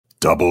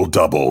Double,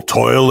 double,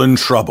 toil and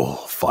trouble,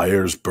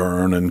 fires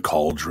burn and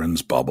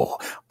cauldrons bubble.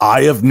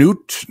 Eye of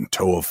newt and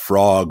toe of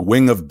frog,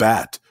 wing of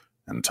bat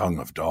and tongue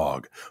of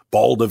dog,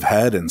 bald of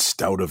head and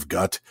stout of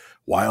gut,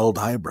 wild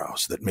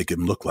eyebrows that make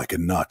him look like a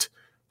nut,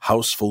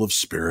 house full of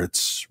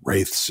spirits,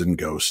 wraiths and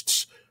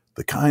ghosts,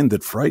 the kind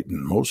that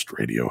frighten most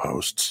radio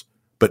hosts.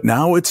 But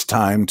now it's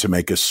time to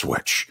make a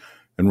switch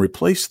and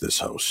replace this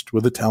host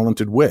with a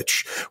talented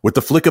witch, with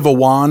the flick of a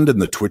wand and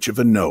the twitch of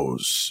a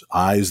nose,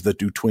 eyes that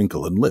do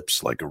twinkle and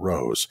lips like a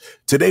rose.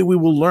 Today we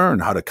will learn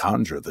how to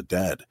conjure the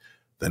dead,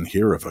 then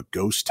hear of a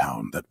ghost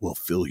town that will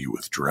fill you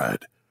with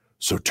dread.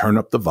 So turn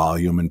up the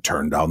volume and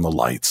turn down the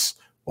lights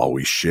while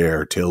we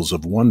share tales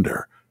of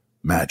wonder,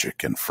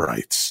 magic, and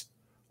frights.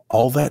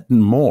 All that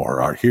and more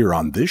are here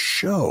on this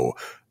show,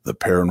 The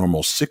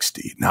Paranormal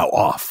 60. Now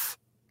off.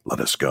 Let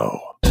us go.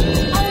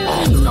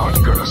 I'm not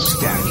gonna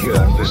stand here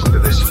and listen to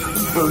this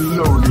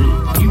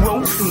baloney. He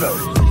won't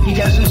float. He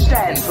doesn't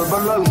stand for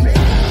baloney.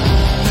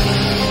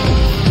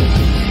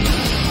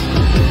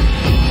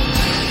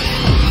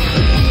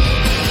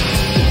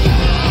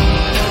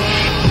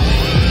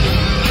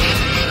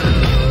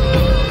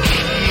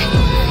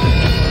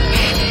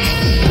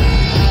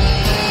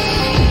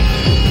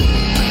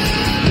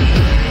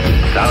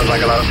 Sounds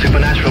like a lot of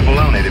supernatural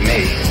baloney to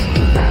me.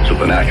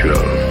 Supernatural,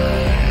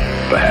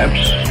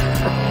 perhaps.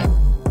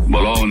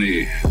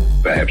 Baloney,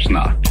 perhaps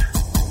not.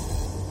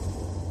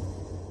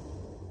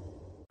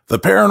 The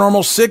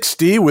Paranormal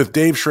 60 with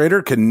Dave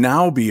Schrader can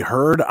now be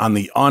heard on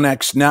the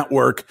OnX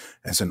network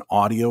as an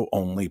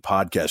audio-only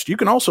podcast. You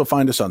can also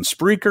find us on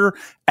Spreaker,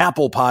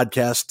 Apple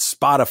Podcasts,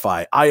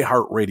 Spotify,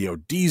 iHeartRadio,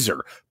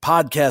 Deezer,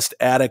 Podcast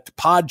Addict,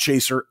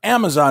 Podchaser,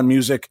 Amazon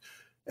Music,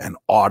 and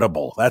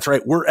Audible. That's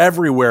right. We're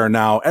everywhere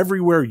now.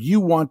 Everywhere you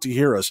want to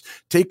hear us.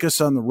 Take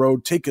us on the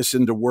road. Take us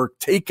into work.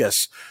 Take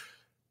us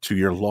to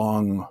your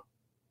long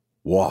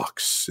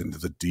walks into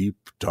the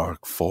deep,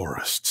 dark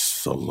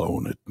forests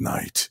alone at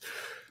night.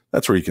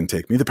 That's where you can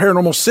take me. The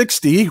Paranormal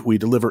 60, we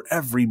deliver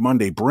every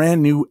Monday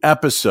brand new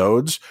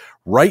episodes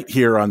right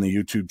here on the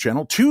YouTube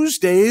channel.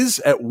 Tuesdays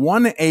at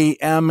 1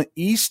 a.m.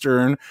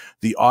 Eastern,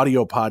 the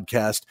audio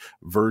podcast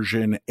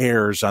version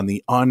airs on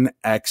the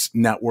OnX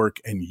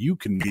network, and you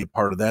can be a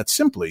part of that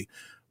simply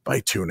by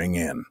tuning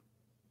in.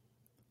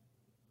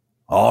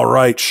 All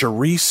right,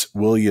 Charisse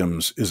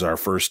Williams is our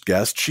first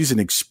guest. She's an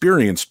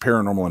experienced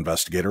paranormal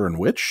investigator and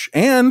witch,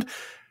 and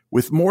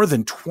with more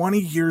than 20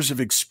 years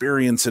of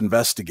experience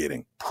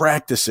investigating,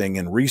 practicing,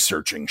 and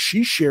researching,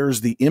 she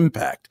shares the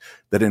impact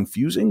that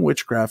infusing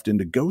witchcraft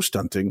into ghost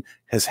hunting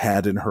has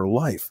had in her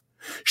life.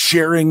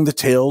 Sharing the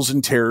tales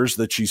and terrors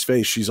that she's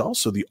faced, she's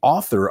also the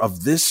author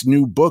of this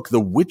new book,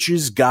 The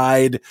Witch's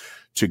Guide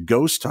to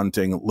Ghost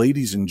Hunting.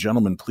 Ladies and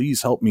gentlemen,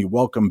 please help me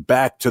welcome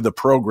back to the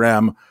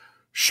program,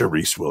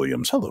 Charisse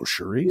Williams. Hello,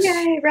 Charisse.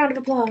 Yay, round of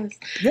applause.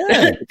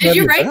 Yeah. Did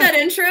you write that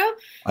intro?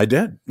 I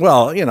did.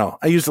 Well, you know,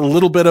 I used a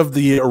little bit of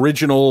the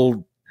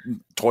original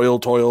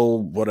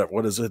toil,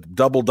 what is it?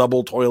 Double,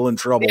 toil and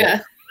trouble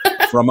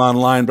from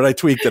online, but I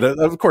tweaked it.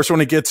 Of course, when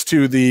it gets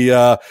to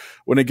the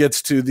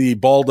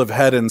bald of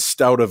head and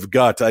stout of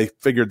gut, I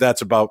figured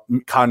that's about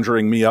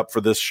conjuring me up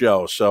for this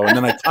show. So, and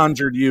then I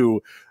conjured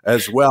you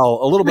as well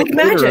a little bit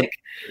later. Magic.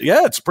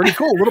 Yeah, it's pretty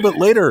cool. A little bit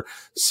later,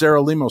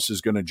 Sarah Lemos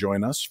is going to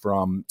join us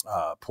from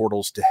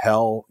Portals to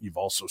Hell. You've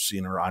also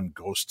seen her on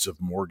Ghosts of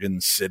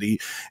Morgan City,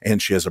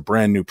 and she has a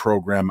brand new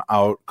program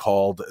out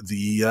called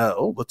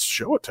let's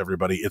show it to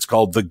everybody. It's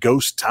called The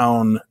Ghost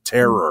Town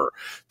Terror.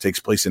 It takes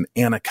place in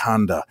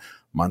Anaconda,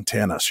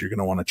 Montana. So you're going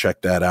to want to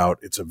check that out.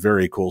 It's a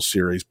very cool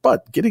series.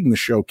 But getting the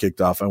show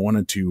kicked off, I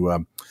wanted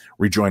to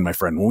rejoin my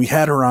friend. When we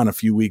had her on a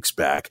few weeks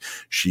back,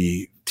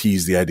 she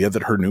teased the idea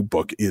that her new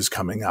book is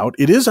coming out.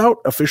 It is out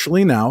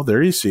officially now.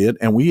 There you see it.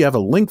 And we have a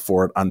link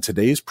for it on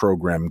today's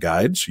program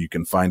guide, so you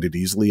can find it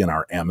easily in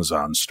our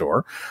Amazon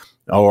store.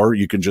 Or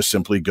you can just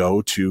simply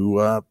go to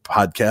my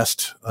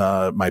podcast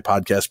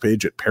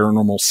page at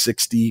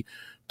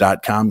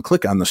paranormal60.com,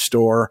 click on the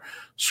store,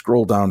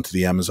 scroll down to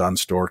the Amazon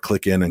store,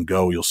 click in and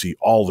go. You'll see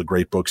all the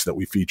great books that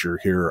we feature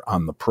here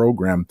on the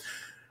program.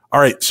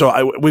 All right,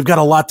 so we've got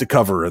a lot to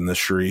cover in this,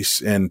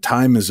 Charisse, and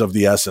time is of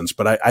the essence.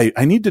 But I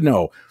need to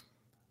know,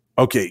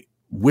 okay,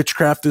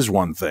 witchcraft is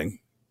one thing,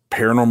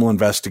 paranormal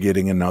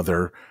investigating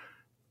another.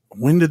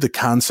 When did the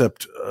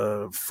concept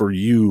for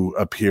you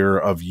appear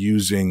of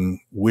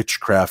using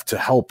witchcraft to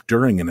help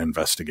during an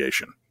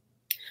investigation?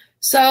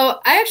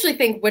 So I actually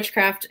think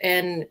witchcraft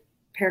and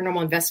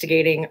paranormal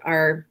investigating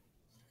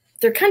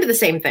they're kind of the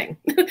same thing.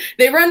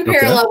 They run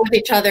parallel with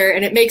each other,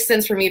 and it makes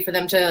sense for me for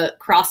them to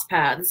cross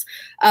paths.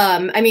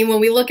 I mean, when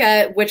we look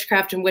at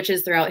witchcraft and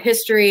witches throughout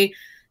history,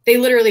 they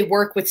literally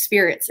work with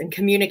spirits and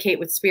communicate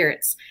with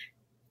spirits.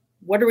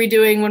 What are we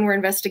doing when we're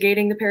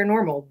investigating the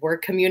paranormal? We're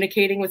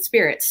communicating with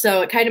spirits.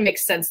 So it kind of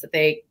makes sense that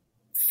they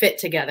fit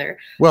together.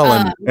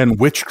 Well, and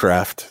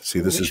witchcraft. See,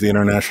 this is the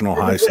international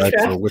high side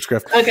for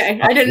witchcraft. Okay,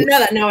 I didn't know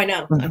that. Now I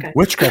know. Okay.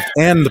 Witchcraft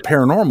and the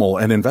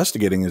paranormal and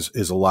investigating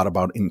is a lot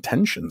about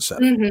intention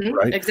setting,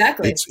 right?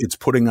 Exactly. It's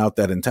putting out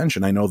that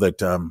intention. I know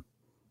that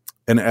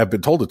And I've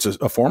been told it's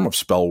a form of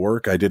spell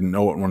work. I didn't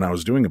know it when I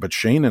was doing it, but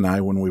Shane and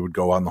I, when we would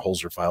go on the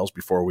Holzer Files,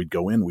 before we'd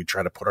go in, we'd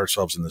try to put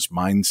ourselves in this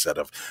mindset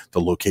of the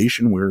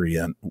location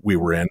we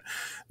were in,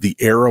 the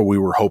era we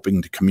were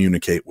hoping to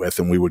communicate with,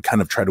 and we would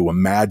kind of try to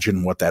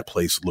imagine what that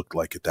place looked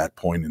like at that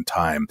point in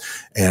time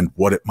and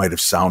what it might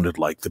have sounded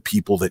like, the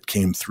people that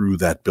came through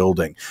that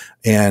building.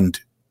 And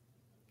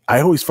I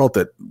always felt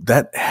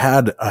that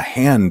had a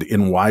hand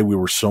in why we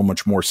were so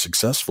much more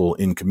successful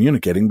in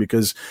communicating,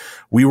 because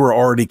we were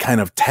already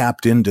kind of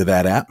tapped into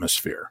that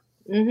atmosphere.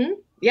 Mm-hmm.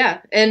 Yeah.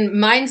 And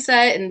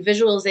mindset and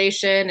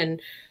visualization and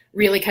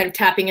really kind of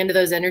tapping into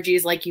those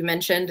energies, like you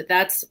mentioned,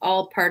 that's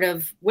all part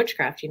of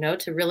witchcraft,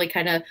 to really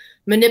kind of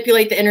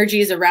manipulate the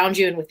energies around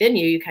you and within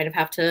you. You kind of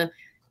have to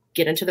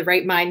get into the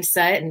right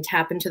mindset and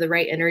tap into the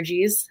right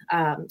energies.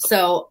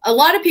 So a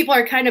lot of people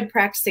are kind of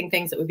practicing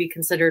things that would be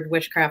considered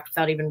witchcraft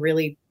without even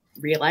really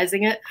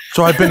realizing it.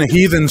 So I've been a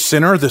heathen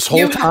sinner this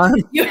whole time?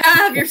 You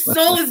have. Your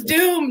soul is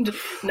doomed.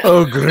 No.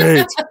 Oh,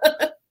 great.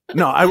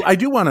 No, I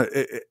do want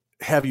to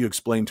have you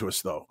explain to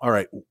us, though. All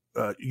right.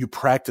 You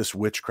practice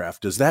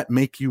witchcraft. Does that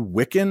make you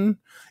Wiccan?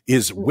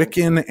 Is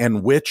Wiccan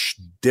and witch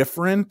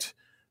different?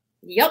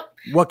 Yep.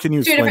 What can you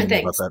explain Two different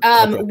things. about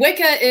that? Okay.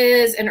 Wicca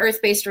is an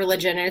earth-based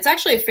religion, and it's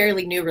actually a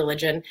fairly new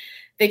religion.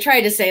 They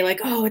try to say like,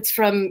 oh, it's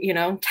from,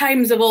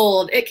 times of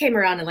old. It came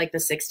around in like the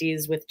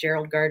 60s with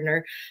Gerald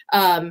Gardner.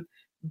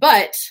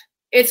 But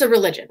it's a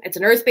religion. It's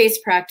an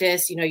earth-based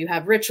practice. You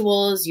have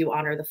rituals, you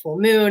honor the full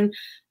moon.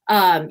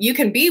 You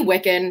can be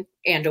Wiccan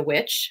and a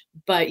witch,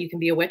 but you can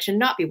be a witch and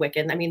not be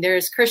Wiccan. I mean,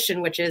 there's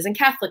Christian witches and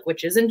Catholic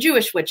witches and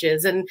Jewish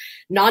witches and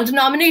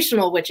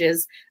non-denominational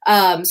witches.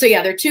 So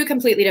yeah, they're two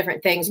completely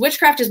different things.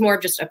 Witchcraft is more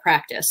of just a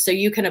practice. So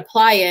you can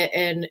apply it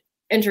and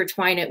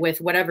intertwine it with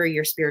whatever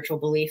your spiritual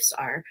beliefs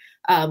are.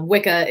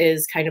 Wicca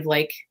is kind of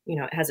like,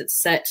 it has its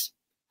set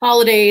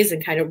holidays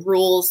and kind of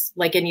rules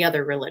like any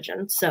other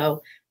religion.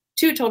 So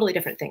two totally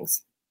different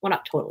things. Well,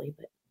 not totally,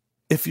 but.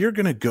 If you're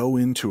going to go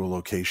into a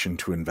location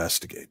to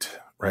investigate,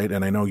 right?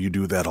 And I know you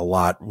do that a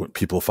lot. When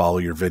people follow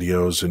your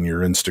videos and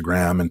your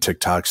Instagram and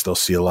TikToks, they'll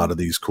see a lot of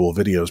these cool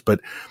videos. But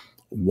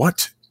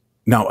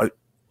now,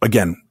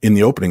 again, in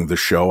the opening of the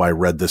show, I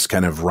read this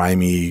kind of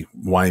rhymey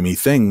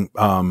thing.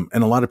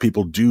 And a lot of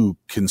people do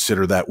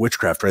consider that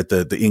witchcraft, right?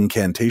 The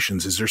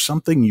incantations. Is there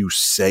something you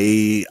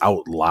say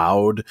out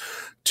loud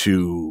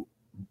to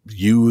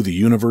you, the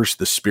universe,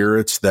 the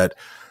spirits, that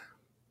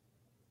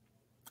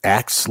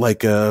acts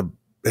like a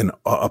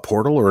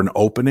portal or an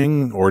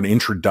opening or an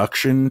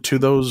introduction to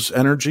those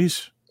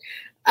energies?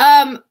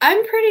 I'm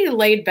pretty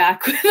laid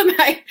back with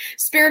my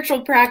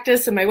spiritual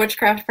practice and my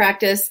witchcraft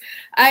practice.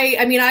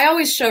 I mean, I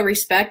always show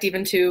respect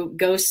even to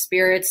ghost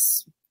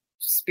spirits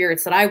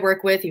that I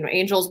work with,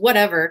 angels,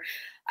 whatever.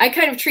 I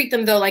kind of treat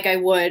them though like I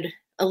would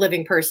a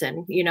living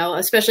person,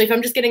 especially if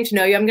I'm just getting to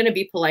know you. I'm going to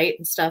be polite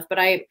and stuff, but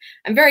I'm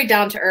very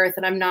down to earth,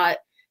 and I'm not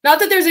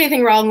that there's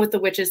anything wrong with the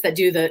witches that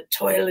do the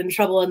toil and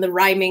trouble and the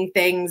rhyming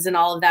things and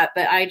all of that,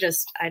 but I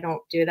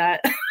don't do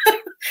that.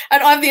 I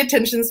don't have the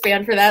attention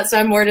span for that, so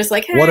I'm more just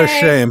like, hey. What a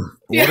shame.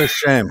 What a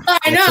shame.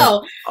 I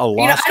know. I don't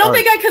art.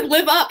 think I could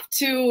live up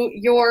to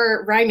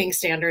your rhyming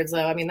standards,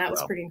 though. I mean, that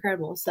was pretty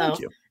incredible. So thank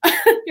you.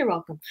 You're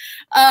welcome.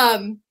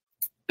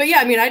 But yeah,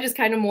 I mean, I just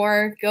kind of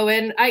more go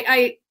in.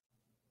 I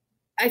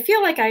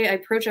feel like I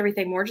approach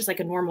everything more just like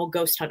a normal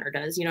ghost hunter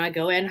does. I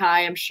go in,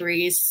 hi, I'm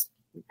Cherise.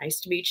 Nice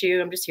to meet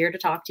you. I'm just here to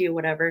talk to you,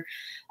 whatever.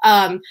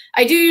 I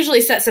do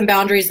usually set some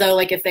boundaries though.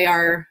 Like if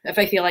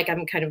I feel like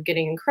I'm kind of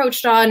getting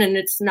encroached on and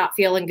it's not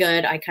feeling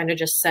good, I kind of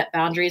just set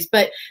boundaries.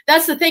 But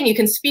that's the thing. You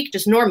can speak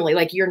just normally.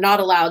 Like you're not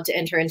allowed to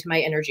enter into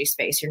my energy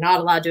space. You're not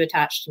allowed to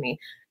attach to me.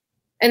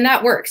 And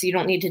that works. You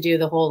don't need to do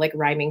the whole like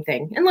rhyming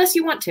thing unless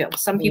you want to.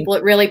 Some people,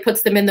 it really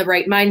puts them in the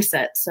right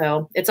mindset.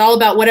 So it's all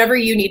about whatever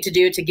you need to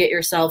do to get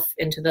yourself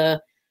into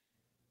the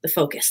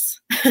focus.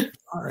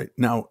 All right.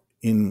 Now,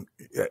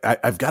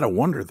 I've got to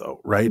wonder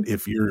though, right?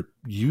 If you're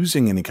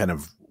using any kind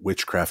of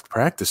witchcraft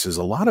practices,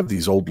 a lot of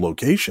these old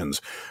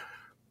locations,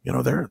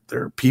 there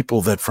are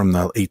people that from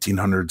the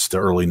 1800s to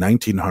early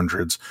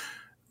 1900s,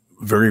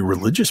 very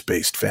religious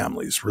based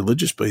families,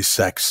 religious based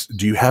sects.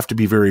 Do you have to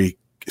be very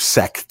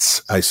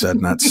sects? I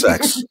said, not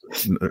sex.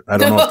 I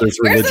don't know if there's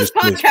religious.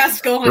 Where's this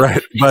podcast going?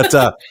 Right.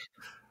 But,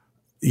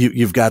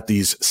 you've got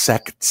these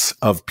sects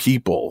of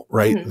people,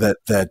 right? Mm-hmm.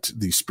 That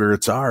these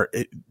spirits are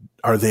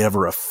they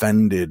ever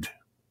offended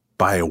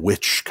by a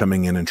witch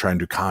coming in and trying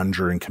to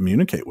conjure and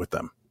communicate with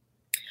them?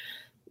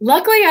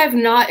 Luckily, I've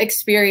not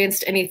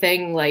experienced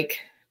anything like,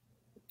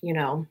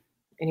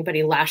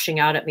 anybody lashing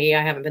out at me.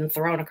 I haven't been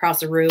thrown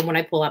across a room when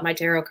I pull out my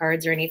tarot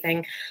cards or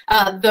anything.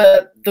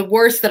 The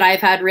worst that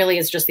I've had really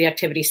is just the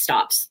activity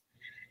stops.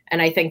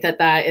 And I think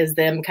that is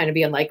them kind of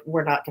being like,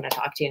 we're not going to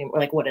talk to you anymore.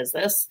 Like, what is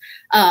this?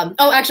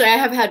 Actually, I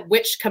have had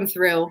witch come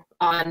through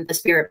on the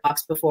spirit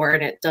box before,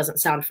 and it doesn't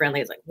sound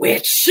friendly. It's like,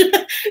 witch.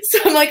 So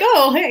I'm like,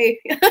 oh, hey.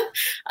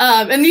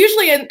 And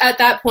usually at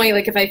that point,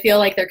 like if I feel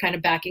like they're kind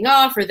of backing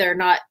off or they're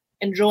not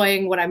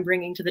enjoying what I'm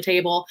bringing to the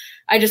table,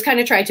 I just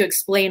kind of try to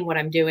explain what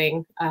I'm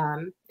doing.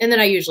 And then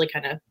I usually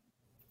kind of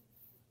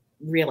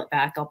reel it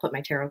back. I'll put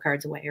my tarot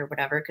cards away or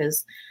whatever.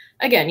 Cause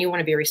again, you want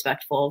to be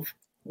respectful of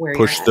where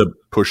push you're at.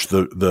 push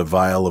the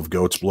vial of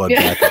goat's blood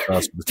back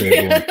across the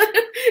table.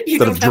 You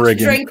don't have to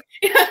drink.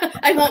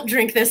 I won't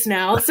drink this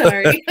now.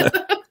 Sorry.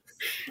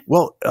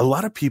 Well, a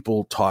lot of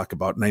people talk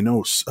about, and I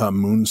know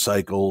moon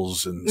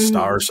cycles and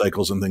star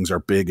cycles and things are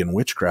big in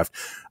witchcraft.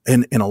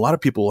 And a lot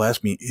of people will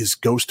ask me, is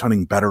ghost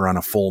hunting better on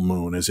a full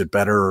moon? Is it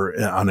better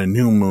on a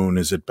new moon?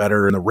 Is it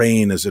better in the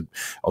rain? Is it,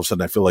 all of a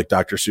sudden I feel like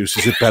Dr. Seuss,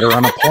 is it better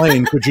on a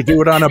plane? Could you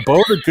do it on a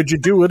boat or could you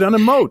do it on a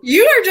moat?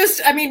 You are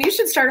just, I mean, you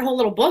should start a whole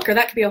little book, or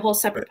that could be a whole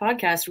separate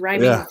podcast,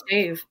 Rhyming with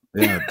Dave.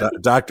 Yeah,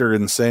 Dr.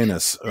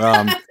 Insanus.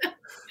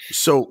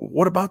 So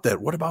what about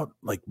that? What about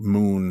like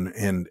moon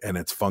and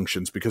its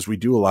functions? Because we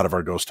do a lot of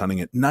our ghost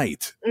hunting at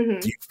night. Do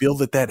you feel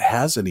that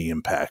has any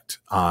impact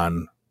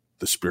on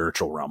the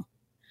spiritual realm?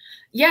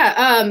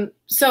 Yeah.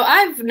 So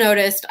I've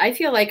noticed, I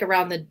feel like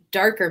around the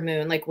darker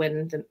moon, like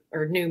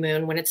new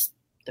moon, when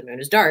the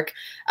moon is dark,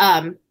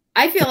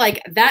 I feel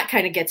like that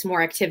kind of gets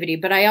more activity,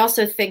 but I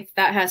also think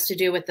that has to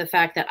do with the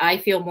fact that I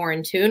feel more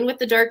in tune with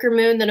the darker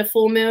moon than a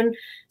full moon.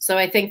 So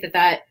I think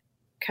that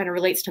kind of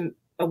relates to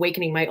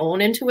awakening my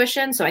own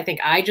intuition. So I think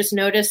I just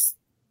notice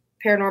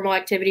paranormal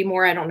activity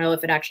more. I don't know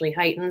if it actually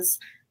heightens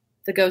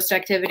the ghost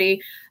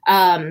activity.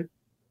 But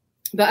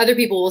other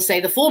people will say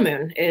the full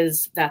moon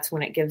that's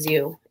when it gives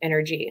you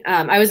energy.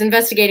 I was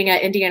investigating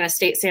at Indiana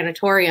State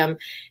Sanatorium,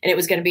 and it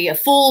was going to be a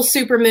full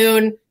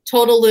supermoon,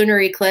 total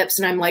lunar eclipse.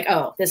 And I'm like,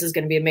 oh, this is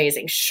going to be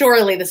amazing.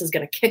 Surely this is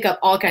going to kick up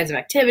all kinds of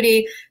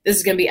activity. This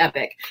is going to be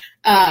epic.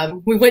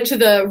 We went to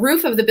the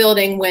roof of the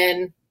building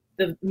when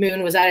the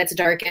moon was at its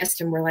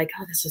darkest, and we're like,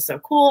 oh, this is so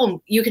cool.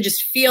 And you could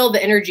just feel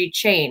the energy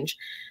change.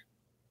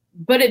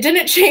 But it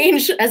didn't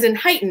change as in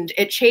heightened.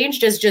 It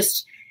changed as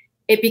just,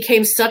 it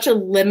became such a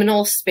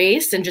liminal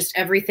space, and just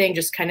everything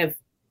just kind of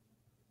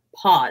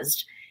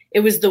paused.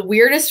 It was the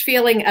weirdest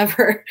feeling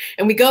ever.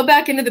 And we go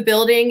back into the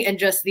building, and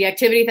just the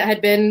activity that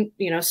had been,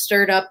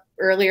 stirred up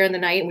earlier in the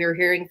night, and we were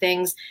hearing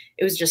things.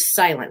 It was just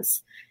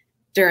silence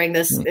during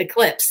this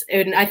eclipse.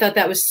 And I thought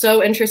that was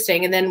so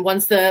interesting. And then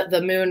once the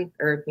moon,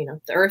 or, the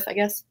earth, I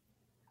guess,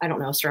 I don't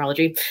know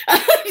astrology,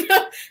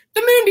 the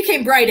moon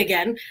became bright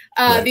again.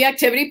 The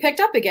activity picked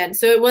up again.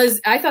 So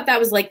I thought that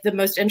was like the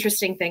most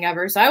interesting thing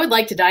ever. So I would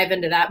like to dive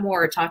into that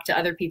more, or talk to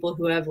other people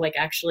who have like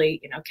actually,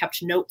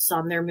 kept notes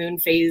on their moon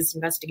phase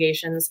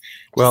investigations.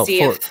 Well,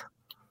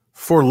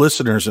 for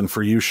listeners and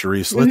for you,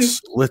 Charisse,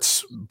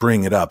 let's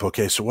bring it up.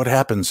 Okay. So what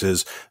happens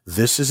is,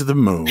 this is the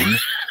moon.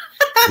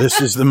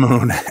 This is the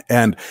moon.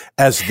 And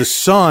as the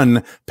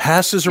sun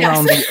passes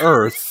around the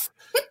earth,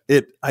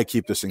 I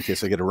keep this in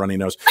case I get a runny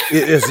nose.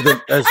 As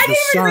the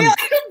sun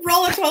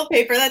roll of toilet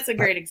paper. That's a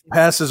great example.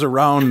 Passes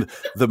around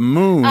the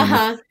moon,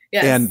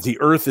 yes. and the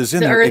earth is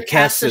in there. It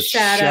casts its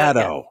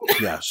shadow.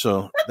 Yeah.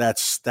 So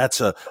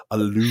that's a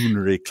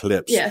lunar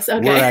eclipse. Yes.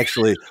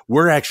 Okay.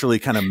 We're actually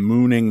kind of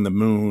mooning the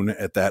moon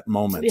at that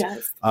moment.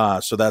 Yes.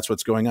 So that's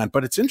what's going on.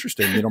 But it's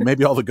interesting.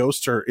 Maybe all the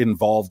ghosts are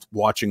involved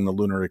watching the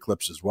lunar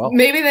eclipse as well.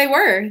 Maybe they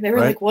were. They were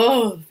like,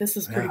 "Whoa, this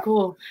is pretty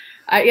cool."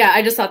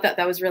 I just thought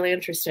that was really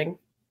interesting.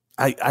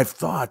 I've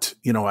thought,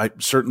 I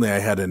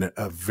had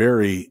a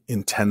very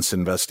intense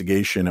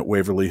investigation at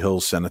Waverly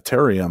Hills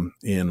Sanitarium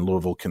in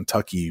Louisville,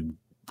 Kentucky.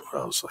 It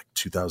was like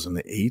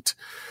 2008.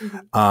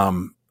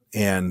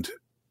 And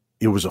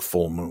it was a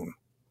full moon.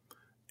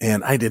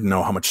 And I didn't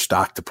know how much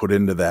stock to put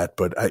into that,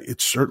 but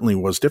it certainly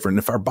was different.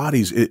 If our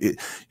bodies,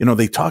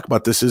 they talk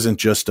about this isn't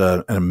just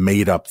a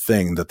made up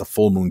thing, that the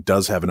full moon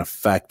does have an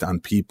effect on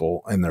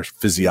people and their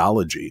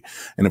physiology.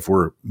 And if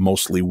we're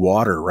mostly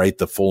water, right,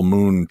 the full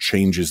moon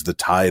changes the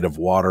tide of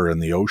water in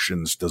the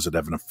oceans. Does it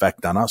have an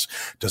effect on us?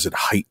 Does it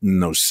heighten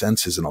those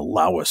senses and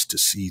allow us to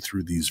see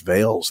through these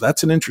veils?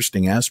 That's an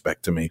interesting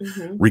aspect to me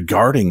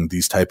regarding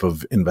these type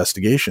of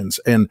investigations.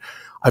 And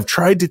I've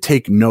tried to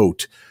take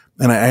note,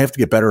 and I have to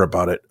get better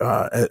about it,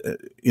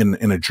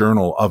 in a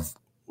journal, of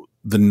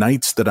the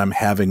nights that I'm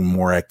having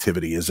more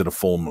activity. Is it a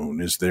full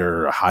moon? Is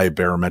there a high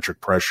barometric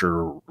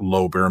pressure,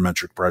 low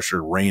barometric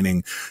pressure,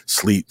 raining,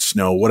 sleet,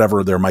 snow,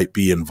 whatever there might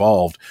be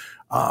involved?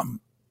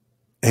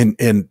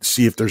 And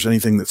see if there's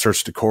anything that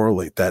starts to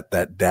correlate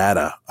that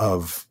data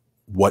of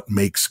what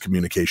makes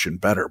communication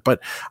better.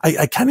 But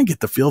I kind of get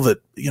the feel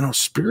that,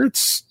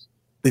 spirits,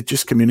 they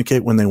just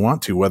communicate when they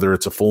want to, whether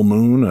it's a full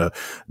moon, a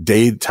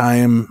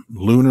daytime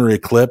lunar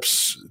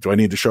eclipse. Do I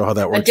need to show how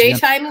that works? A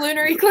daytime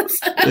lunar eclipse?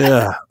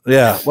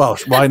 Yeah. Well,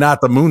 why not?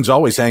 The moon's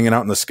always hanging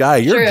out in the sky.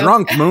 You're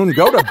drunk, moon.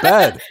 Go to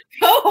bed.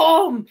 Go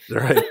home.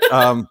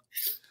 Right.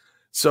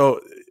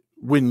 So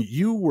when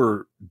you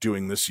were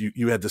doing this,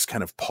 you had this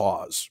kind of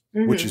pause,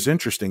 which is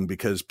interesting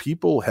because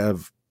people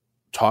have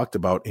talked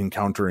about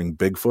encountering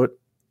Bigfoot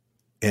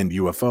and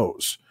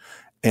UFOs,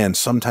 and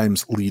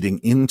sometimes leading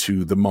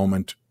into the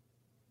moment,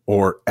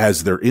 or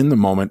as they're in the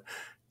moment,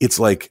 it's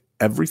like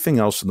everything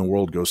else in the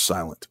world goes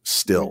silent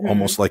still,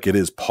 almost like it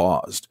is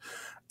paused.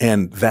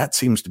 And that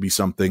seems to be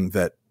something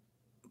that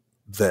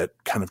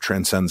kind of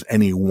transcends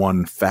any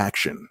one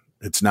faction.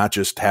 It's not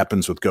just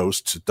happens with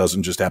ghosts. It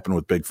doesn't just happen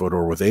with Bigfoot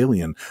or with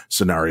alien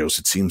scenarios.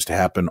 It seems to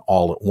happen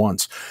all at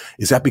once.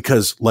 Is that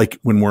because, like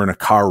when we're in a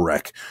car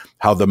wreck,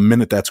 how the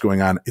minute that's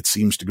going on, it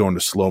seems to go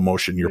into slow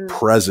motion? You're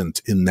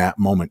present in that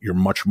moment. You're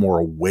much more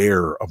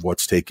aware of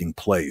what's taking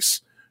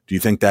place. Do you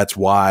think that's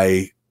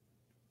why,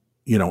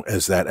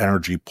 as that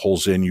energy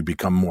pulls in, you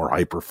become more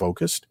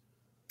hyper-focused?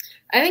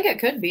 I think it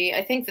could be.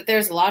 I think that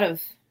there's a lot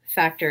of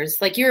factors,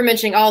 like you were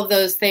mentioning, all of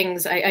those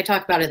things. I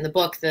talk about it in the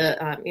book,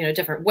 the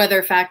different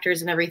weather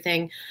factors and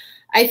everything.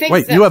 I think.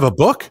 Wait, you have a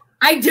book?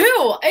 I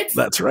do.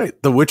 That's right.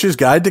 The Witch's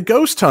Guide to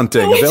Ghost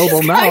Hunting,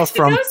 available now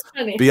from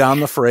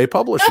Beyond the Fray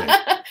Publishing.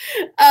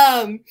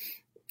 And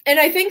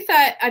I think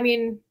that,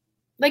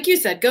 like you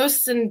said,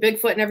 ghosts and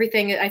Bigfoot and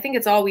everything, I think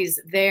it's always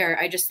there.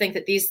 I just think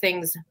that these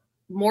things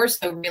more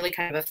so really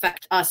kind of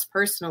affect us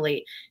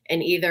personally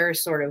and either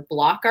sort of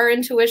block our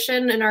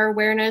intuition and our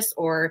awareness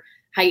or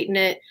heighten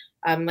it.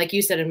 Like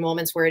you said, in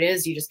moments where it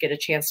is, you just get a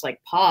chance to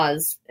like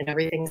pause and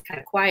everything's kind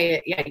of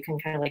quiet. Yeah, you can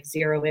kind of like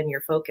zero in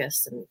your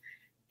focus and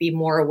be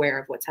more aware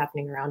of what's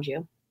happening around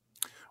you.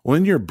 Well,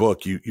 in your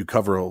book, you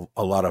cover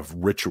a lot of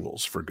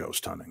rituals for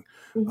ghost hunting.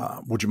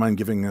 Mm-hmm. Would you mind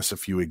giving us a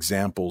few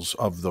examples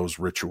of those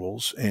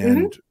rituals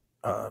and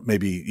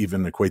maybe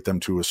even equate them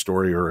to a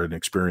story or an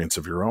experience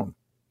of your own?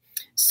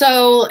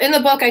 So in the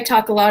book, I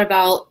talk a lot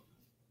about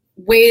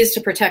ways to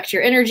protect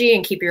your energy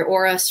and keep your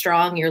aura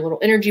strong, your little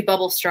energy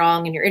bubble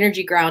strong, and your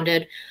energy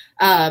grounded.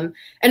 And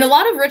a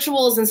lot of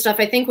rituals and stuff,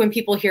 I think when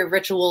people hear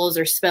rituals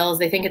or spells,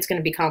 they think it's going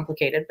to be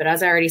complicated. But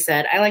as I already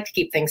said, I like to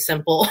keep things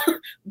simple,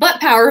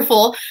 but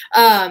powerful.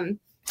 And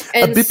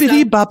a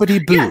bippity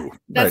boppity boo. Yeah,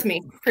 that's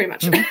me, pretty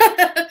much.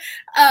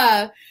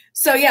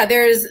 So yeah,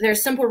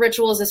 there's simple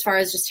rituals as far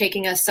as just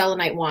taking a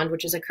selenite wand,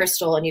 which is a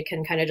crystal, and you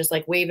can kind of just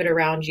like wave it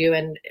around you,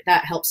 and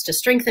that helps to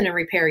strengthen and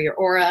repair your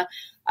aura.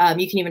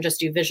 You can even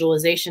just do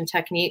visualization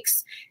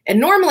techniques.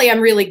 And normally I'm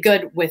really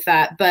good with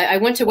that, but I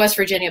went to West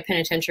Virginia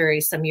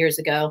Penitentiary some years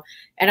ago,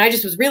 and I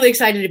just was really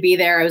excited to be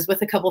there. I was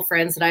with a couple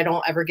friends that I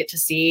don't ever get to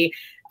see.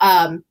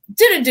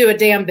 Didn't do a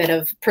damn bit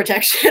of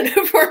protection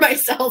for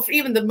myself,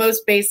 even the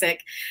most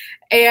basic.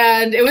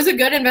 And it was a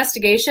good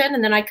investigation.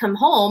 And then I come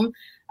home.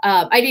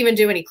 I didn't even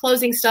do any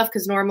closing stuff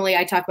because normally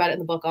I talk about it in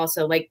the book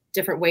also, like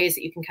different ways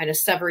that you can kind of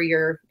sever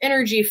your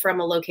energy from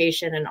a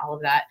location and all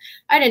of that.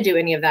 I didn't do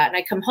any of that. And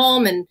I come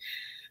home and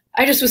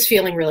I just was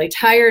feeling really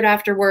tired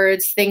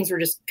afterwards. Things were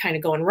just kind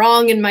of going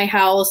wrong in my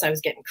house. I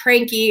was getting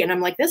cranky and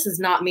I'm like, this is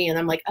not me. And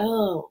I'm like,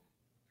 oh.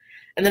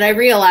 And then I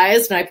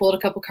realized, and I pulled a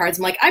couple cards.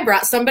 I'm like, I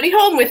brought somebody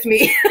home with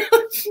me.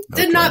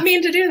 Did not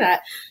mean to do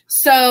that.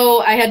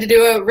 So I had to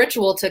do a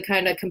ritual to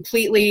kind of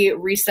completely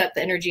reset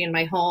the energy in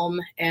my home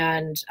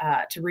and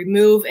to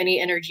remove any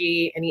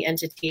energy, any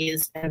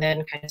entities, and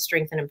then kind of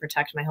strengthen and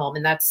protect my home.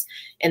 And that's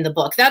in the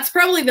book. That's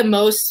probably the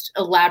most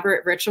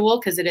elaborate ritual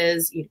because it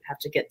is, you have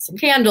to get some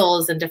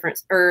candles and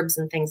different herbs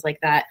and things like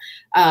that.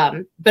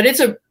 But it's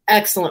an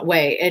excellent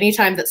way.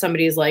 Anytime that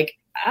somebody is like,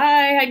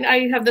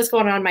 I have this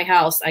going on in my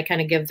house, I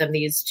kind of give them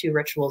these two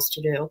rituals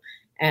to do,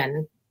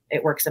 and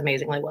it works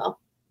amazingly well.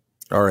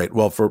 All right.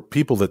 Well, for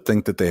people that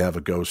think that they have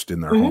a ghost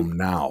in their home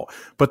now,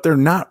 but they're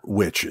not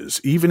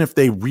witches, even if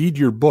they read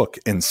your book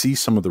and see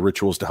some of the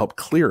rituals to help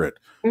clear it,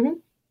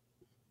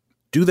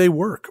 do they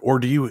work? Or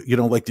do you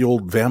like the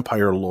old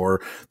vampire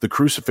lore, the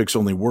crucifix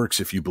only works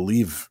if you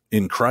believe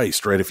in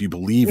Christ, right? If you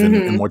believe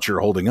in what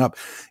you're holding up.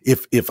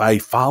 If I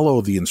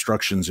follow the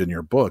instructions in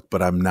your book,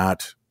 but I'm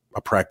not a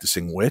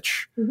practicing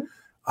witch,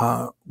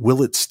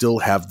 will it still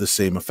have the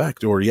same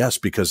effect? Or yes,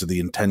 because of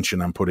the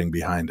intention I'm putting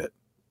behind it?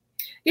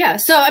 Yeah.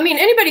 So, I mean,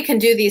 anybody can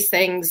do these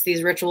things,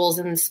 these rituals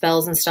and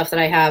spells and stuff that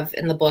I have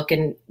in the book,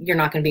 and you're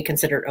not going to be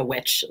considered a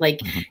witch. Like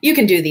you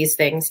can do these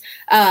things.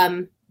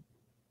 And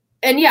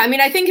yeah, I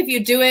mean, I think if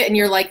you do it and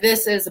you're like,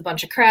 this is a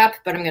bunch of crap,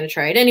 but I'm going to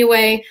try it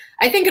anyway,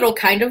 I think it'll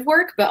kind of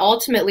work. But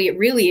ultimately, it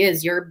really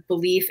is your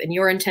belief and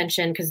your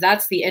intention, because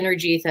that's the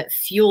energy that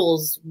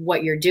fuels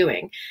what you're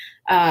doing.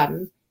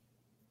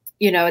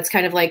 It's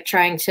kind of like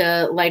trying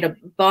to light a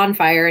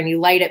bonfire and you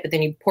light it, but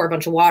then you pour a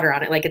bunch of water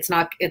on it. Like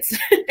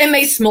it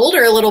may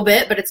smolder a little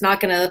bit, but it's not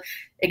going to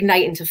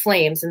ignite into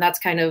flames. And that's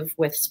kind of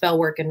with spell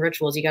work and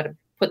rituals. You got to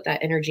put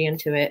that energy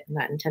into it and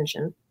that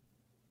intention.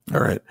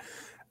 All right.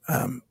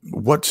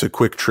 What's a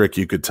quick trick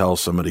you could tell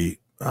somebody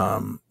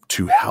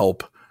to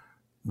help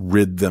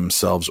rid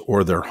themselves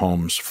or their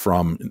homes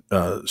from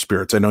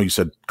spirits? I know you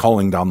said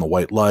calling down the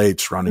white light,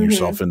 surrounding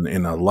yourself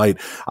in a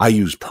light. I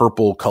use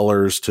purple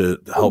colors to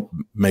help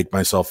make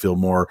myself feel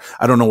more.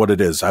 I don't know what it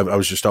is. I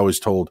was just always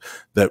told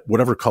that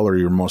whatever color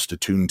you're most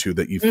attuned to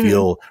that you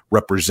feel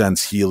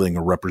represents healing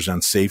or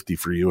represents safety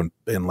for you.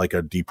 And like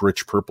a deep,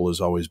 rich purple has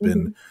always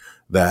been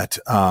that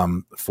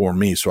for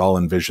me. So I'll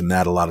envision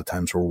that a lot of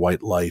times for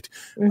white light.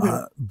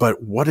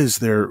 But what is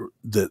there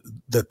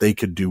that they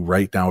could do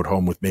right now at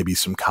home with maybe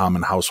some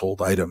common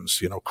household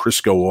items,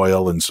 Crisco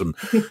oil and some,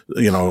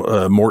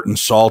 Morton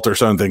salt or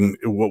something?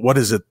 What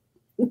is it?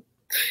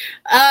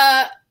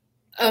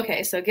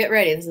 Okay. So get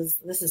ready.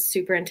 This is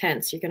super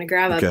intense. You're going to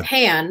grab a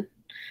pan.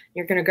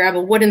 You're going to grab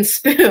a wooden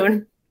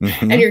spoon.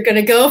 and you're going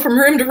to go from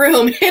room to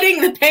room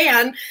hitting the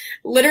pan,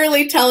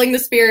 literally telling the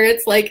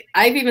spirits, like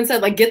I've even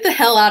said, like, get the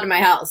hell out of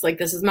my house. Like,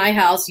 this is my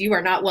house. You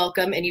are not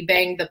welcome. And you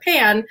bang the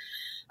pan.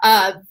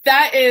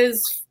 That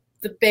is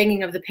the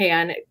banging of the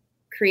pan. It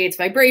creates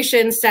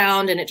vibration,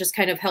 sound, and it just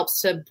kind of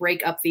helps to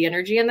break up the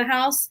energy in the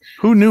house.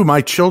 Who knew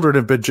my children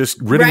have been just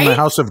ridding my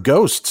house of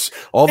ghosts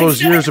all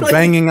those years of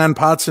banging on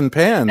pots and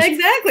pans?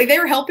 Exactly. They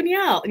were helping you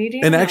out. And you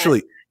didn't and know actually,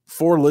 it.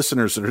 for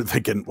listeners that are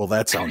thinking, well,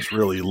 that sounds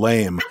really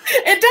lame.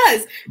 It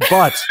does.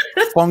 But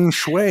feng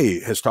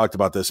shui has talked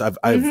about this.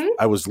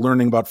 I was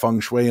learning about feng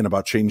shui and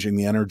about changing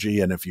the energy.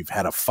 And if you've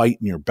had a fight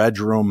in your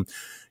bedroom,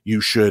 you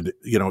should,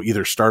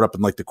 either start up in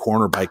like the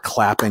corner by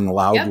clapping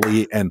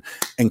loudly and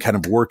kind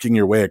of working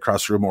your way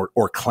across the room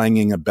or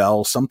clanging a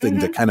bell, something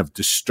that kind of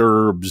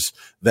disturbs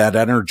that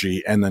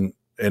energy, and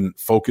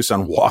focus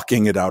on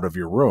walking it out of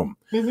your room.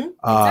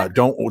 Exactly.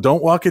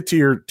 Don't walk it to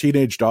your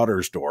teenage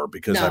daughter's door,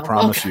 because I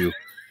promise you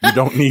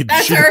don't need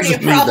that's already a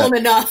problem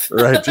enough.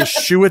 Right. Just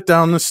shoo it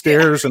down the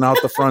stairs and out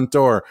the front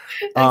door.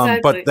 Exactly.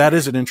 But that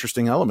is an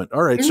interesting element.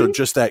 All right. So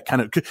just that kind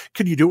of,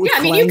 could you do it with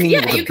clanging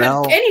you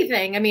bell? could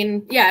anything. I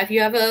mean, if you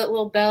have a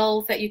little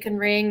bell that you can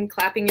ring,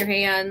 clapping your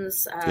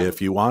hands.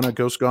 If you want a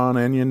ghost gone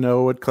and you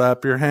know it,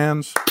 clap your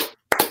hands.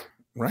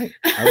 Right.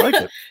 I like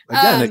it.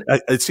 Again,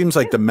 it seems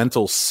like the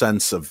mental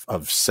sense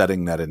of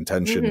setting that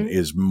intention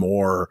is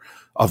more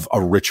of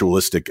a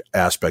ritualistic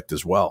aspect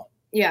as well.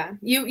 Yeah.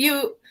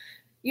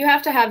 You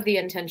have to have the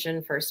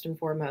intention first and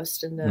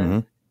foremost.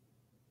 And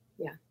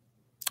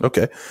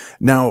Okay.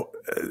 Now,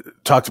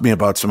 talk to me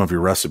about some of your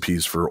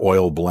recipes for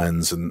oil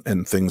blends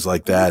and things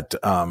like that,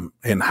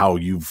 and how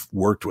you've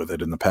worked with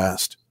it in the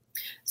past.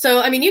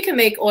 So, I mean, you can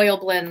make oil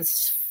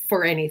blends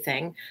for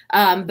anything,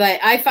 but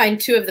I find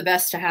two of the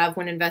best to have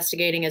when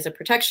investigating is a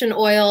protection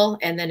oil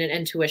and then an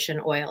intuition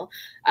oil.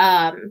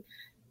 The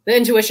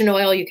intuition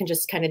oil, you can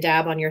just kind of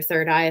dab on your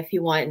third eye if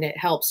you want, and it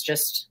helps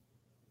just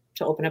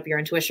to open up your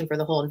intuition for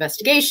the whole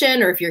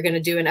investigation. Or if you're going to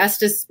do an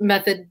Estes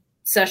method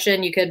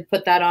session, you could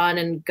put that on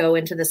and go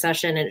into the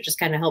session, and it just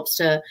kind of helps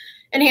to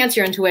enhance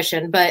your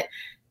intuition. But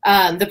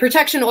the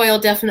protection oil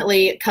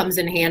definitely comes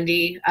in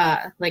handy,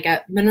 like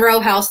at Monroe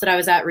House that I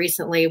was at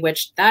recently,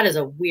 which that is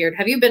a weird.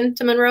 Have you been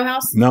to Monroe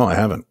House? No, I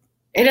haven't.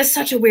 It is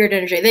such a weird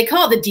energy. They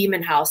call it the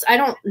demon house. I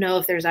don't know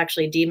if there's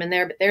actually a demon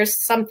there, but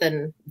there's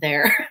something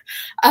there.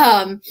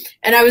 And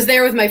I was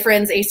there with my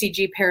friends,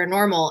 ACG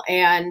Paranormal,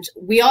 and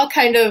we all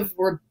kind of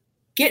were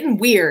getting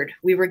weird.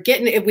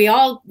 We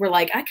all were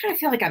like, I kind of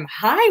feel like I'm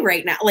high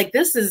right now. Like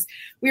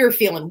we were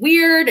feeling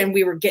weird, and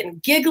we were getting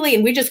giggly,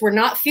 and we just were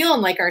not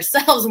feeling like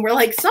ourselves. And we're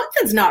like,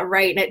 something's not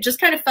right. And it just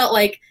kind of felt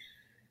like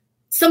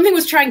something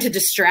was trying to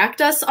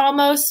distract us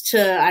almost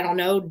to, I don't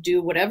know, do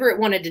whatever it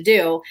wanted to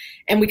do.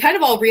 And we kind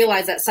of all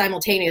realized that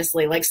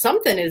simultaneously, like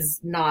something is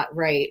not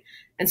right.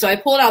 And so I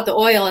pulled out the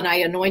oil and I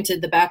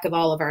anointed the back of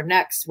all of our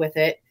necks with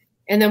it.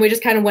 And then we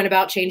just kind of went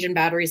about changing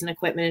batteries and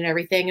equipment and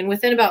everything. And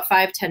within about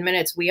 5-10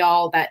 minutes,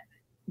 that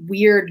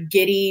weird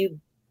giddy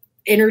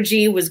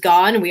energy was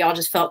gone. And we all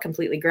just felt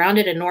completely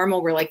grounded and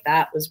normal. We're like,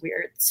 that was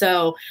weird.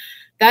 So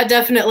that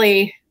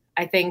definitely,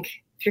 I think,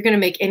 if you're going to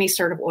make any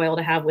sort of oil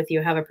to have with you,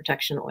 have a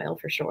protection oil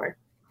for sure.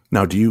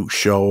 Now, do you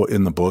show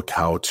in the book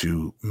how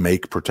to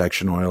make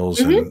protection oils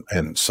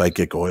and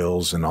psychic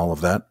oils and all of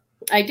that?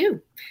 I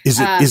do. Is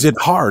it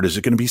hard? Is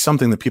it going to be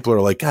something that people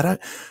are like, God,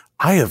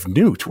 Eye of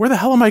Newt? Where the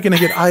hell am I going to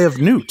get Eye of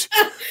Newt?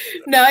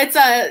 No,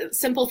 it's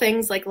simple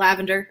things like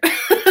lavender.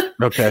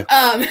 Okay.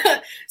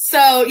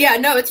 So yeah,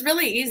 no, it's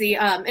really easy.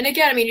 And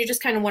again, I mean, you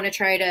just kind of want to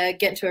try to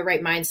get into a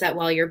right mindset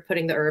while you're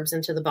putting the herbs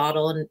into the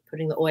bottle and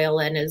putting the oil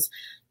in is,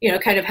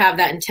 kind of have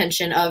that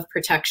intention of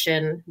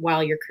protection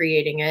while you're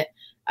creating it.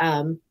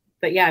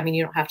 But yeah, I mean,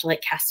 you don't have to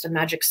like cast a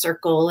magic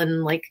circle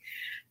and like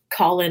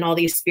call in all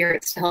these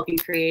spirits to help you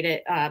create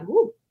it.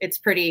 It's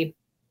pretty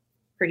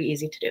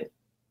easy to do.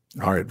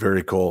 All right.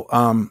 Very cool.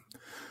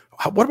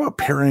 What about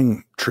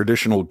pairing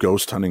traditional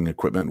ghost hunting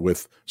equipment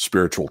with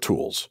spiritual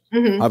tools?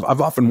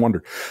 I've often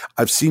wondered.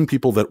 I've seen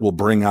people that will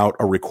bring out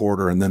a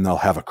recorder and then they'll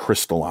have a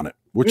crystal on it,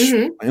 which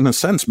in a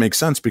sense makes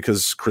sense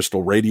because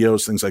crystal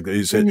radios, things like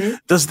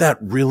that. Does that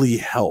really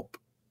help?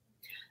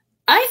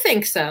 I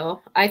think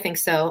so.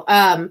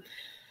 And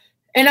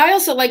I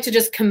also like to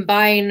just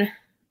combine.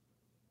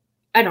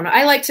 I don't know.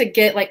 I like to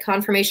get like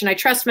confirmation. I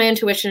trust my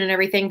intuition and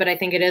everything, but I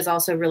think it is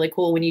also really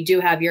cool when you do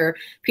have your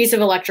piece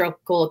of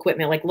electrical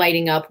equipment like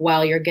lighting up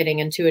while you're getting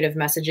intuitive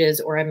messages,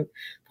 or I'm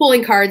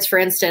pulling cards, for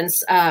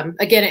instance.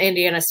 Again, at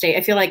Indiana State,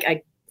 I feel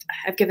like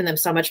I've given them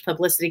so much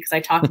publicity because I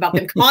talk about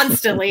them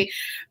constantly.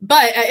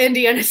 But at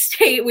Indiana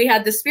State, we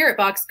had the spirit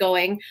box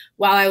going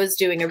while I was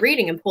doing a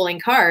reading and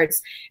pulling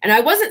cards. And I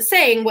wasn't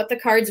saying what the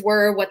cards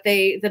were, what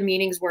the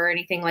meanings were,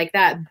 anything like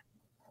that.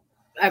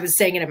 I was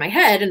saying it in my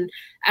head. And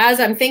as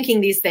I'm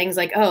thinking these things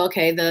like, oh,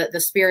 okay, the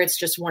spirits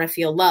just want to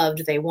feel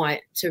loved. They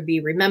want to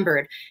be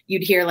remembered.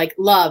 You'd hear like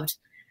loved.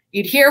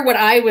 You'd hear what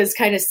I was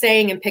kind of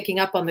saying and picking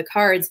up on the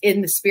cards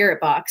in the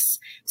spirit box.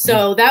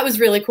 So that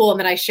was really cool. And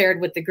then I shared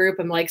with the group,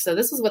 I'm like, so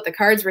this is what the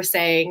cards were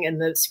saying. And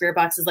the spirit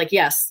box is like,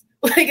 yes,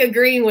 like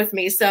agreeing with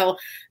me. So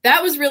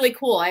that was really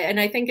cool.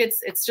 I think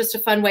it's just a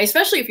fun way,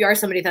 especially if you are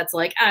somebody that's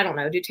like, I don't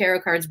know, do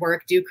tarot cards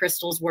work, do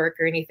crystals work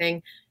or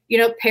anything,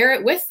 pair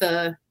it with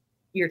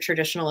your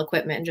traditional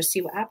equipment and just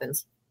see what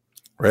happens.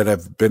 Right.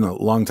 I've been a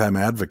longtime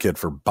advocate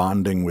for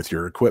bonding with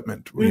your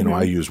equipment. Mm-hmm.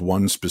 I use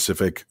one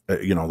specific,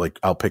 like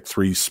I'll pick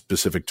 3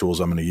 specific tools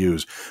I'm going to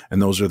use.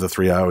 And those are the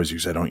 3 I always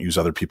use. I don't use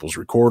other people's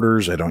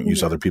recorders. I don't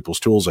use other people's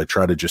tools. I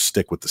try to just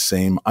stick with the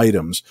same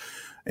items.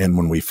 And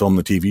when we film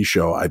the TV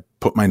show, I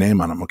put my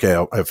name on them.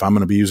 Okay, if I'm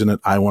going to be using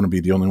it, I want to be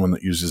the only one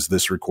that uses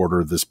this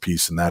recorder, this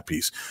piece, and that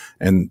piece.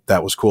 And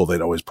that was cool.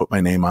 They'd always put my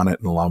name on it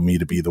and allow me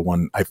to be the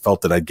one. I felt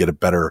that I'd get a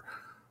better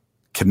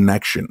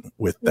connection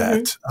with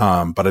that.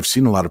 But I've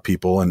seen a lot of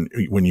people, and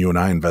when you and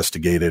I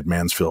investigated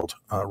Mansfield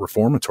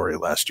Reformatory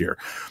last year,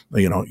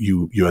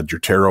 you had your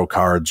tarot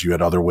cards, you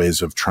had other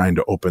ways of trying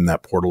to open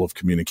that portal of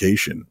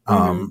communication.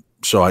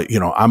 So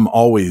I'm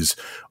always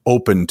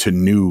open to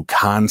new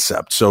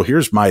concepts. So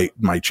here's my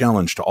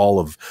challenge to all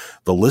of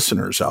the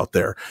listeners out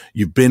there.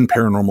 You've been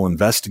paranormal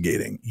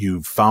investigating.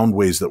 You've found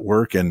ways that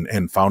work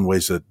and found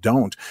ways that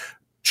don't.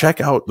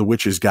 Check out The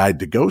Witch's Guide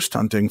to Ghost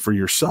Hunting for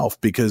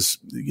yourself, because,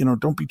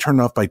 don't be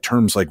turned off by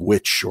terms like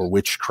witch or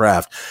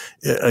witchcraft.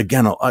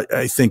 Again,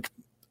 I think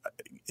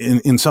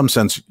in some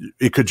sense,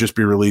 it could just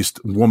be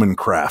released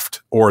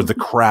womancraft or the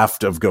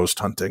craft of ghost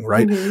hunting,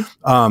 right?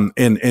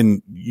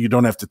 And you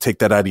don't have to take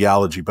that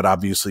ideology, but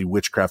obviously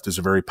witchcraft is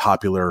a very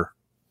popular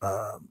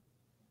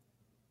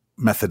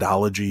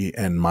methodology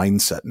and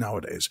mindset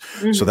nowadays.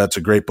 So that's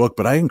a great book,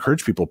 but I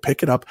encourage people,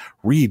 pick it up,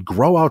 read,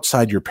 grow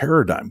outside your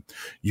paradigm.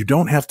 You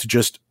don't have to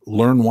just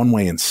learn one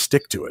way and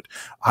stick to it.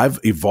 I've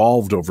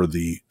evolved over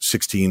the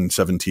 16,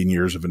 17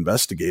 years of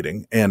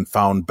investigating and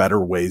found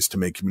better ways to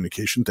make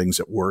communication, things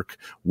that work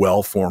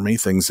well for me,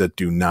 things that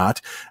do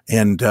not.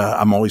 And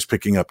I'm always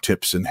picking up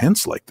tips and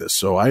hints like this.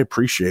 So I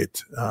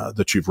appreciate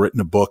that you've written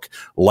a book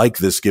like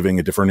this, giving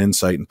a different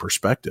insight and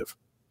perspective.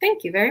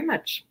 Thank you very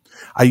much.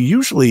 I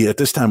usually at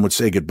this time would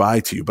say goodbye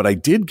to you, but I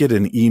did get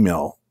an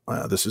email.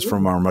 This is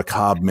from our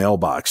macabre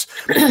mailbox,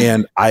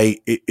 and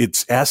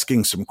it's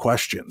asking some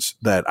questions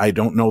that I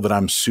don't know that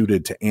I'm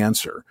suited to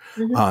answer.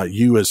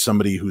 You, as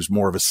somebody who's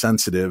more of a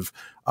sensitive,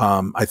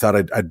 I thought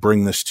I'd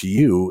bring this to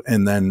you,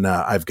 and then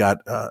I've got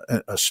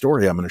a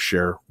story I'm going to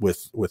share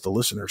with the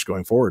listeners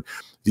going forward.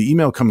 The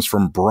email comes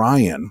from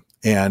Brian,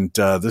 and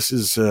this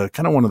is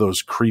kind of one of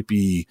those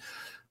creepy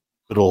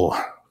little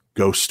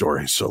ghost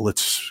stories. So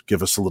let's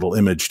give us a little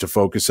image to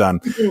focus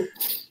on.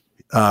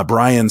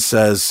 Brian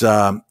says,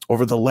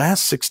 over the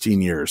last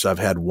 16 years, I've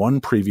had 1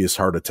 previous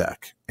heart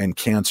attack and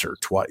cancer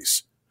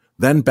twice.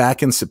 Then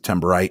back in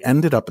September, I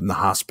ended up in the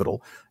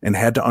hospital and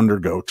had to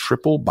undergo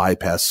triple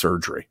bypass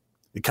surgery.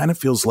 It kind of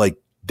feels like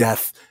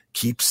death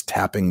keeps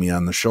tapping me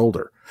on the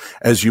shoulder.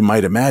 As you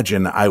might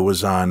imagine, I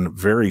was on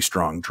very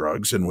strong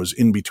drugs and was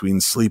in between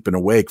sleep and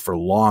awake for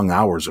long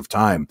hours of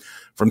time.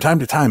 From time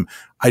to time,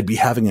 I'd be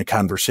having a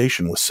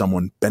conversation with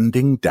someone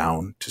bending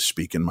down to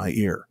speak in my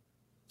ear.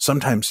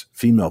 Sometimes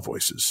female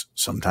voices,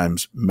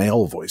 sometimes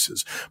male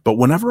voices. But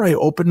whenever I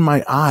opened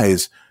my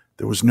eyes,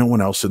 there was no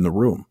one else in the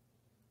room.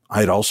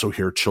 I'd also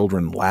hear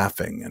children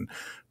laughing and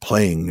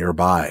playing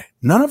nearby.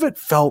 None of it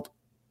felt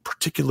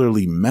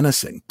particularly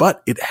menacing,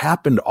 but it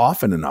happened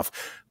often enough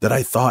that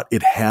I thought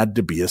it had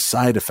to be a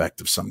side effect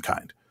of some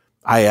kind.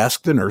 I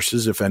asked the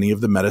nurses if any of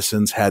the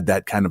medicines had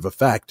that kind of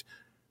effect,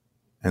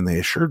 and they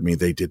assured me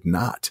they did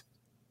not.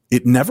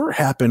 It never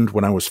happened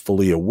when I was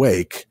fully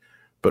awake,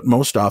 but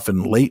most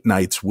often late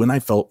nights when I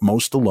felt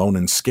most alone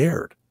and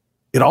scared.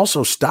 It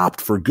also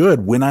stopped for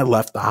good when I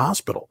left the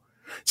hospital.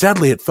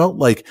 Sadly, it felt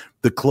like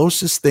the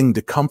closest thing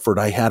to comfort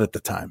I had at the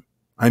time.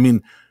 I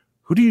mean,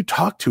 who do you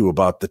talk to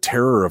about the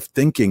terror of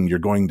thinking you're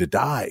going to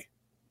die?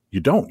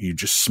 You don't. You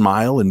just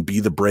smile and be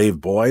the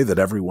brave boy that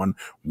everyone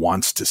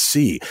wants to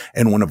see.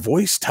 And when a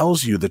voice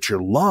tells you that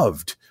you're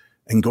loved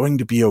and going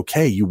to be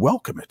okay, you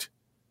welcome it.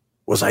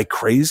 Was I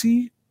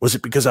crazy? Was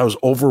it because I was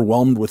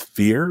overwhelmed with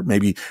fear?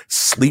 Maybe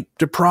sleep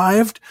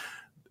deprived?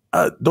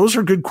 Those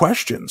are good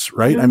questions,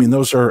 right? I mean,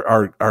 those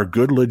are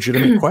good,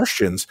 legitimate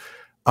questions.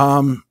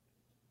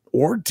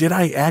 Or did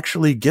I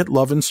actually get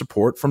love and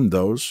support from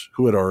those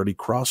who had already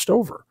crossed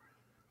over?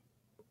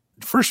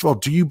 First of all,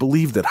 do you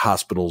believe that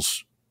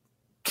hospitals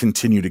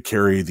continue to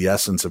carry the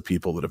essence of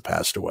people that have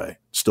passed away?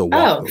 Still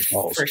walk those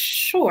halls? For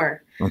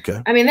sure.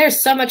 Okay. I mean,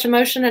 there's so much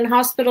emotion in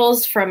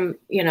hospitals from,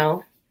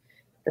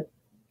 the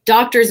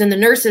doctors and the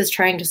nurses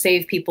trying to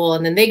save people,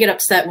 and then they get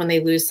upset when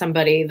they lose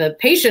somebody. The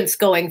patients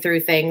going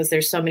through things.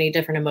 There's so many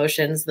different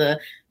emotions.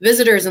 The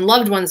visitors and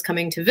loved ones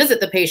coming to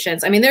visit the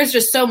patients. I mean, there's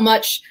just so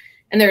much,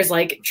 and there's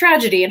like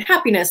tragedy and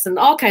happiness and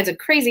all kinds of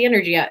crazy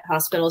energy at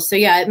hospitals. So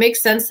yeah, it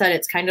makes sense that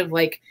it's kind of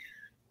like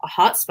a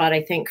hot spot,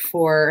 I think,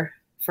 for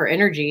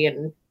energy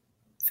and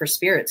for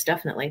spirits,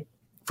 definitely.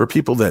 For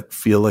people that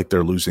feel like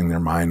they're losing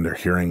their mind, they're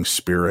hearing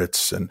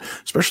spirits, and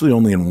especially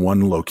only in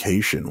one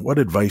location, what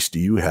advice do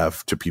you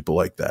have to people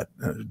like that?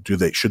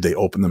 Should they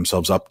open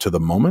themselves up to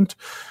the moment?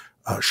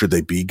 Should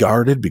they be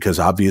guarded? Because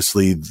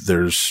obviously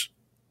there's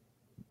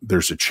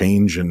a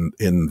change in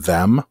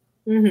them.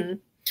 Mm-hmm.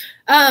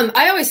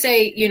 I always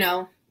say,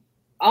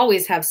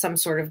 always have some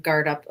sort of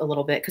guard up a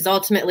little bit, because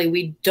ultimately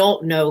we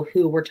don't know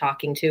who we're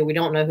talking to. We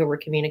don't know who we're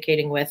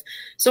communicating with.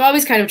 So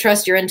always kind of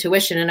trust your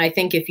intuition. And I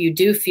think if you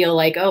do feel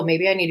like, oh,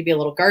 maybe I need to be a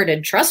little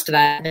guarded, trust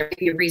that. There may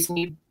be a reason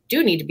you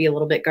do need to be a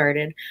little bit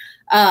guarded.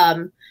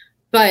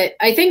 But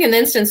I think in the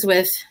instance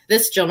with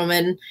this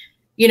gentleman,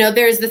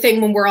 there's the thing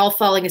when we're all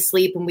falling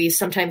asleep and we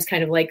sometimes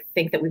kind of like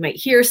think that we might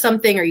hear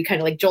something, or you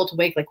kind of like jolt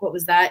awake, like, what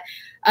was that?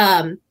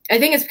 I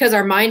think it's because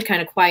our mind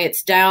kind of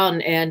quiets down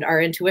and our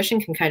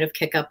intuition can kind of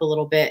kick up a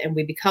little bit, and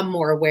we become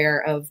more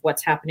aware of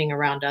what's happening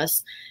around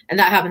us. And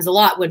that happens a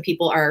lot when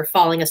people are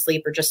falling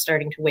asleep or just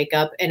starting to wake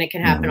up. And it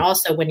can happen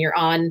also when you're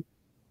on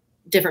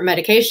different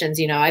medications.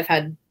 I've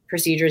had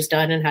procedures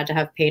done and had to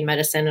have pain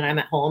medicine, and I'm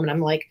at home and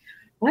I'm like,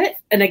 what?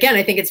 And again,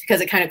 I think it's because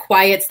it kind of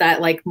quiets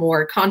that like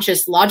more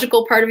conscious,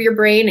 logical part of your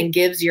brain and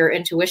gives your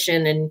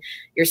intuition and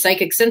your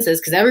psychic senses,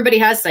 because everybody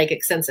has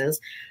psychic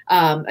senses,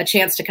 a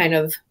chance to kind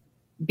of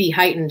be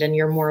heightened, and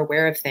you're more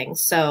aware of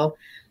things. So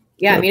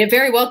yeah, I mean, it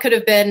very well could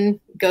have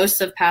been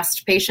ghosts of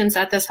past patients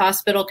at this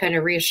hospital kind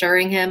of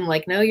reassuring him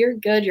like, no, you're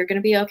good. You're going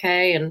to be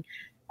okay. And,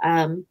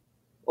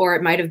 or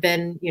it might've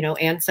been,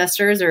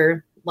 ancestors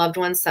or loved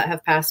ones that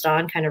have passed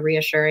on kind of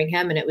reassuring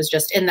him. And it was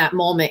just in that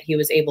moment, he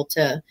was able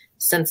to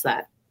sense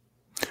that.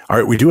 All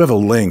right. We do have a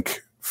link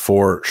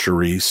for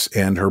Charisse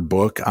and her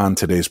book on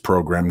today's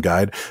program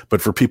guide,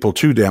 but for people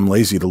too damn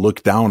lazy to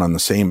look down on the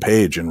same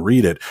page and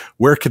read it,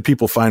 where could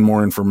people find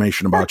more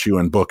information about you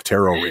and book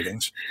tarot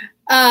readings?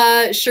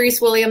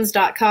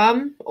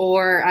 CharisseWilliams.com,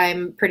 or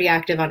I'm pretty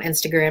active on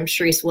Instagram,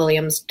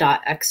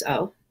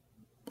 CharisseWilliams.xo.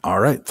 All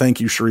right. Thank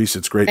you, Charisse.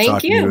 It's great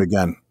talking to you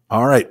again.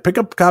 All right. Pick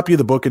up a copy of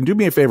the book, and do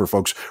me a favor,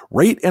 folks.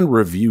 Rate and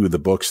review the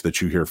books that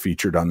you hear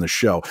featured on the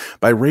show.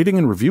 By rating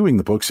and reviewing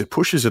the books, it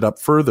pushes it up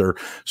further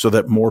so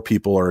that more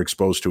people are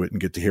exposed to it and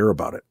get to hear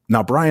about it.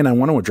 Now, Brian, I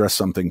want to address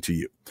something to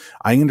you.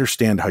 I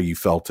understand how you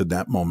felt in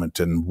that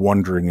moment and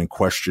wondering and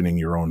questioning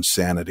your own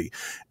sanity.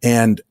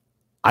 And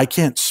I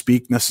can't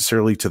speak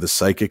necessarily to the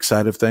psychic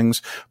side of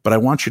things, but I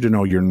want you to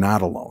know you're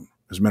not alone.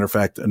 As a matter of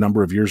fact, a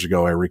number of years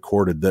ago, I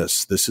recorded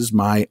this. This is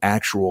my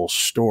actual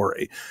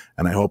story,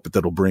 and I hope that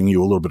that'll bring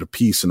you a little bit of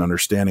peace and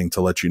understanding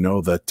to let you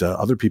know that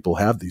other people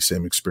have these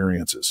same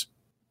experiences.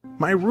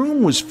 My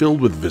room was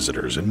filled with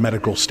visitors and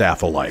medical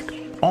staff alike,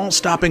 all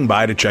stopping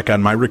by to check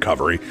on my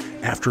recovery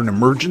after an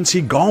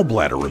emergency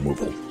gallbladder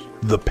removal.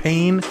 The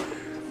pain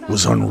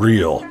was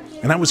unreal,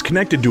 and I was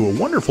connected to a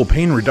wonderful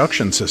pain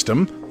reduction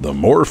system, the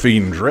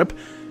morphine drip,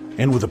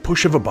 and with a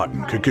push of a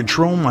button could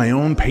control my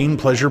own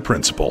pain-pleasure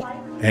principle.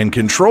 And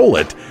control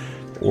it,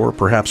 or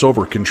perhaps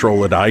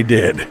over-control it, I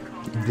did.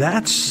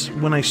 That's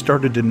when I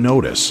started to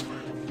notice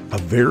a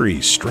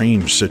very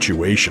strange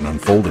situation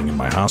unfolding in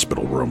my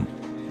hospital room.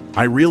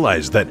 I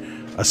realized that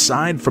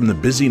aside from the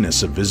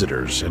busyness of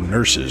visitors and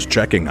nurses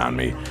checking on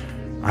me,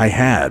 I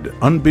had,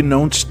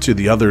 unbeknownst to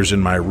the others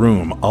in my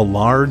room, a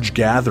large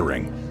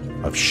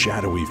gathering of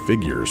shadowy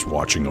figures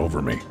watching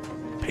over me,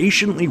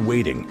 patiently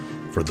waiting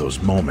for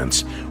those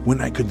moments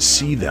when I could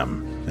see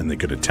them and they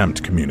could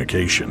attempt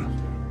communication.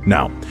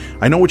 Now,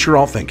 I know what you're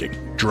all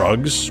thinking.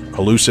 Drugs,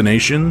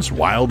 hallucinations,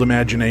 wild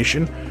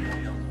imagination,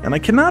 and I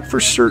cannot for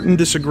certain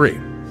disagree.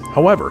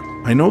 However,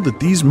 I know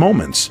that these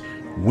moments,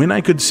 when I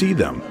could see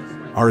them,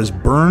 are as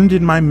burned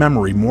in my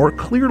memory more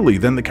clearly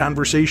than the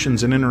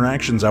conversations and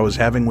interactions I was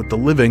having with the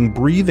living,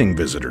 breathing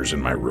visitors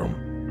in my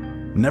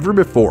room. Never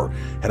before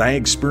had I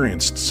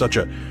experienced such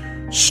a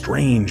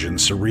strange and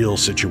surreal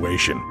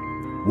situation.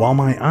 While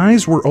my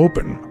eyes were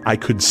open, I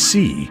could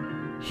see,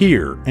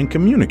 hear, and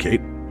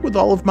communicate with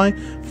all of my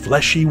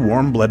fleshy,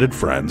 warm-blooded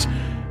friends.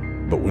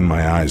 But when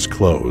my eyes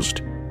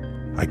closed,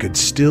 I could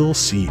still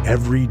see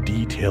every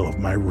detail of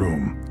my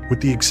room,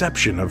 with the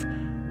exception of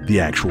the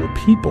actual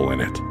people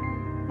in it.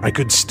 I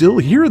could still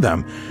hear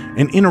them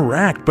and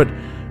interact, but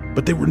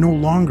they were no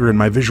longer in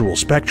my visual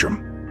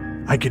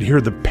spectrum. I could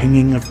hear the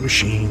pinging of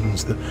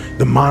machines,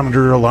 the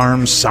monitor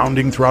alarms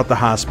sounding throughout the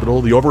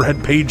hospital, the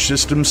overhead page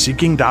system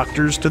seeking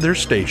doctors to their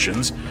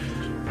stations.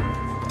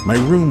 My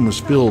room was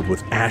filled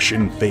with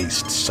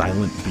ashen-faced,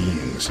 silent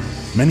beings,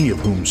 many of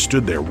whom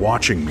stood there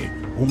watching me.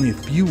 Only a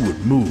few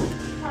would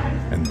move.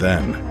 And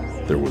then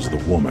there was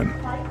the woman,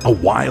 a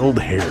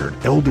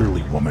wild-haired,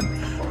 elderly woman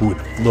who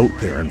would float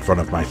there in front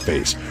of my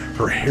face.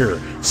 Her hair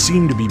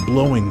seemed to be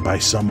blowing by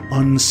some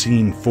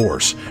unseen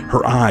force,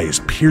 her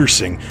eyes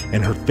piercing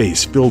and her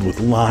face filled with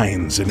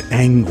lines and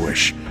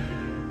anguish.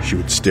 She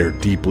would stare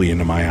deeply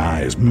into my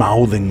eyes,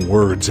 mouthing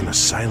words in a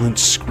silent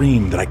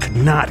scream that I could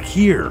not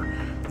hear.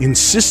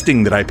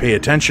 Insisting that I pay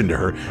attention to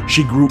her,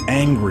 she grew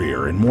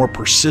angrier and more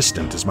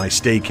persistent as my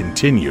stay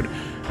continued,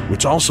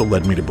 which also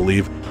led me to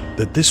believe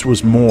that this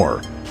was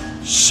more,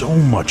 so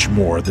much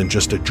more than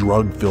just a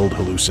drug-filled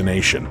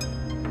hallucination.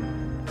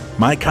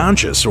 My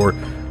conscious, or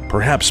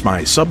perhaps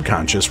my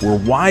subconscious, were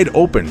wide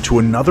open to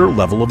another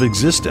level of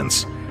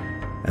existence,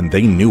 and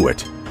they knew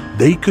it.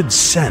 They could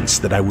sense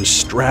that I was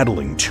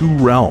straddling two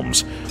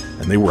realms,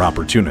 and they were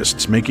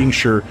opportunists, making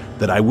sure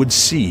that I would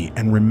see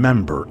and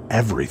remember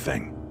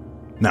everything.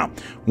 Now,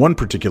 one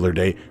particular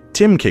day,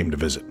 Tim came to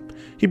visit.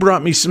 He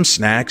brought me some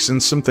snacks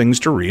and some things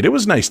to read. It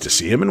was nice to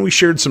see him, and we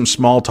shared some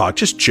small talk,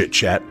 just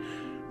chit-chat,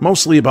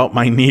 mostly about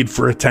my need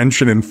for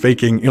attention and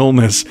faking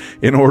illness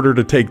in order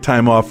to take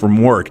time off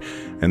from work,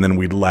 and then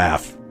we'd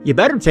laugh. You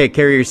better take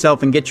care of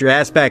yourself and get your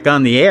ass back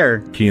on the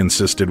air, he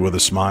insisted with a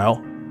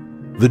smile.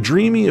 The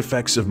dreamy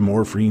effects of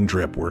morphine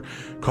drip were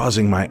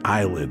causing my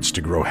eyelids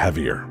to grow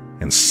heavier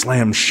and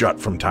slam shut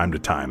from time to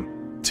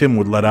time. Tim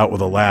would let out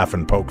with a laugh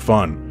and poke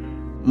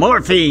fun.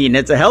 Morphine,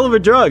 it's a hell of a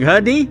drug,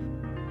 huh, D?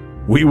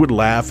 We would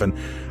laugh, and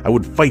I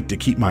would fight to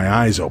keep my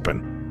eyes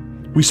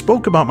open. We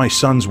spoke about my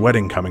son's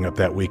wedding coming up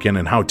that weekend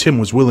and how Tim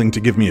was willing to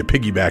give me a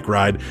piggyback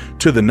ride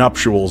to the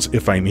nuptials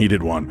if I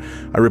needed one.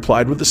 I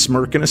replied with a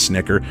smirk and a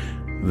snicker.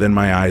 Then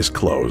my eyes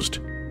closed,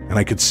 and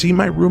I could see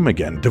my room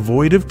again,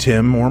 devoid of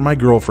Tim or my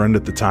girlfriend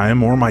at the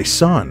time or my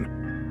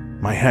son.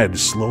 My head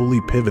slowly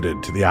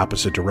pivoted to the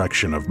opposite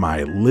direction of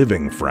my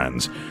living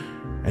friends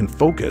and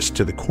focused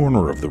to the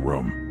corner of the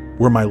room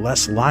where my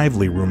less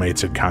lively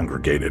roommates had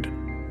congregated.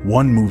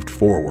 One moved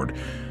forward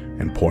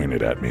and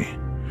pointed at me,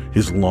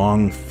 his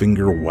long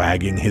finger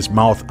wagging, his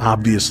mouth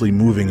obviously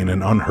moving in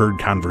an unheard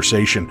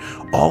conversation.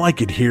 All I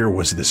could hear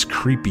was this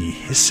creepy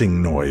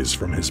hissing noise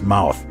from his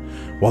mouth,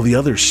 while the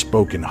others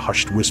spoke in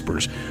hushed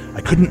whispers.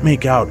 I couldn't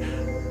make out,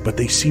 but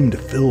they seemed to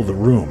fill the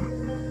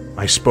room.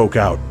 I spoke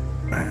out.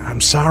 I'm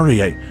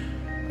sorry,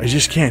 I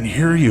just can't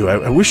hear you.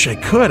 I wish I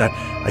could.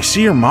 I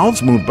see your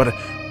mouths move, but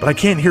I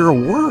can't hear a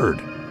word.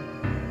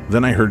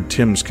 Then I heard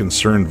Tim's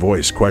concerned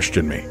voice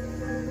question me.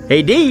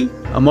 Hey, D,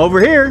 I'm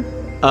over here.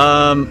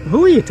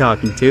 Who are you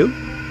talking to?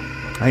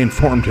 I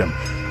informed him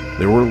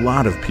there were a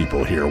lot of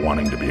people here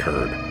wanting to be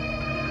heard.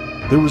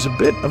 There was a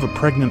bit of a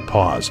pregnant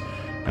pause,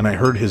 and I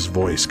heard his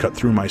voice cut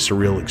through my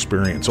surreal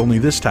experience, only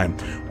this time,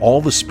 all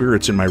the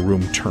spirits in my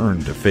room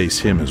turned to face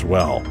him as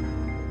well.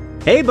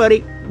 Hey,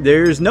 buddy,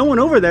 there's no one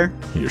over there,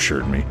 he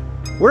assured me.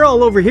 We're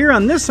all over here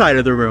on this side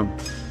of the room.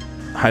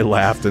 I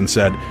laughed and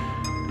said,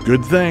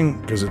 good thing,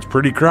 because it's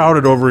pretty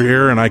crowded over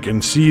here and I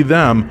can see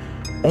them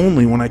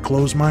only when I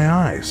close my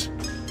eyes.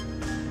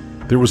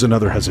 There was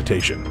another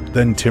hesitation.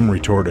 Then Tim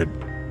retorted,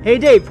 Hey,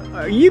 Dave,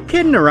 are you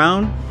kidding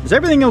around? Is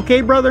everything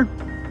okay, brother?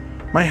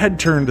 My head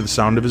turned to the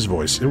sound of his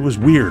voice. It was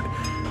weird.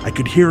 I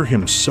could hear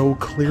him so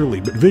clearly,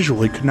 but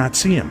visually could not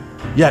see him.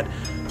 Yet,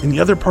 in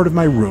the other part of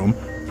my room,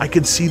 I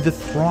could see the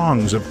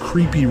throngs of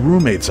creepy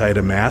roommates I had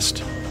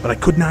amassed, but I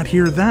could not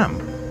hear them.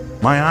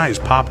 My eyes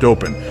popped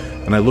open,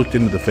 and I looked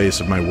into the face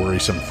of my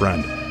worrisome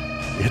friend.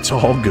 It's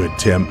all good,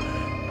 Tim.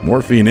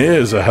 Morphine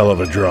is a hell of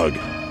a drug.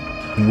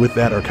 And with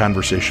that, our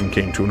conversation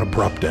came to an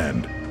abrupt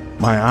end.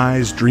 My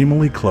eyes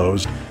dreamily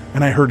closed,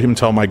 and I heard him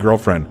tell my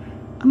girlfriend,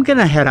 I'm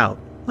gonna head out.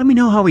 Let me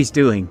know how he's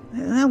doing.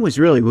 That was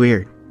really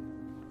weird.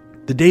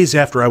 The days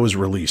after I was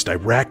released, I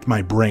racked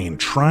my brain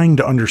trying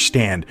to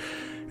understand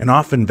and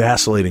often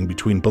vacillating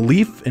between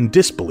belief and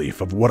disbelief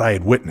of what I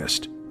had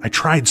witnessed. I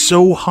tried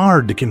so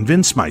hard to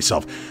convince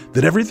myself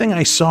that everything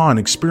I saw and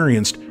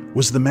experienced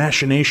was the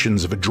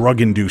machinations of a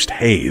drug-induced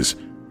haze.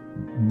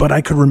 But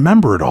I could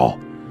remember it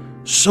all.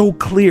 So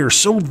clear,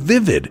 so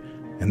vivid,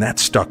 and that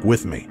stuck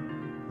with me.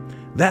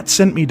 That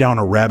sent me down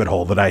a rabbit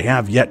hole that I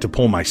have yet to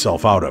pull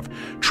myself out of,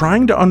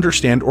 trying to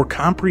understand or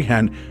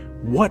comprehend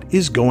what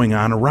is going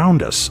on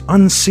around us,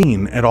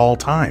 unseen at all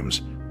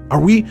times. Are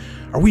we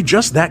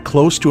just that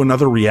close to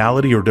another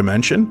reality or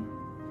dimension?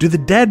 Do the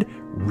dead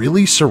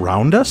really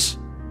surround us?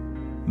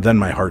 Then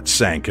my heart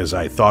sank as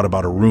I thought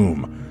about a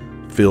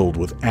room filled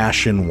with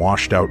ashen,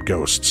 washed-out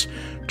ghosts,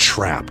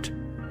 trapped,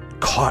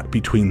 caught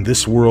between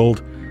this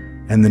world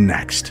and the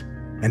next,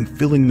 and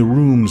filling the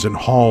rooms and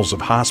halls of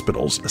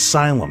hospitals,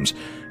 asylums,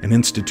 and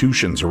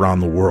institutions around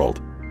the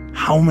world.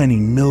 How many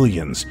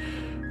millions,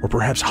 or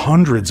perhaps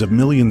hundreds of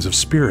millions of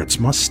spirits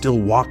must still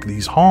walk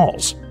these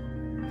halls?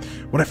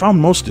 What I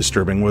found most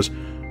disturbing was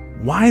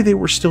why they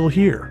were still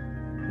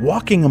here,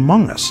 walking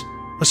among us,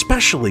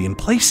 especially in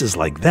places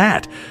like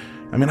that.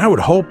 I mean, I would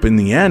hope in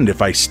the end,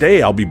 if I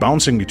stay, I'll be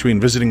bouncing between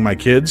visiting my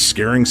kids,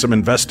 scaring some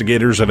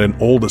investigators at an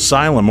old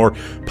asylum, or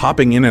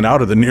popping in and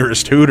out of the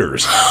nearest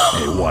Hooters.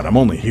 Hey, what? I'm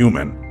only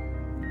human.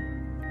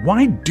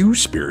 Why do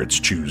spirits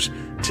choose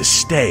to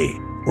stay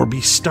or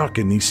be stuck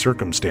in these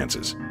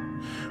circumstances?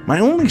 My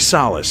only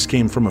solace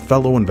came from a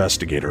fellow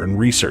investigator and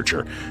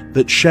researcher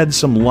that shed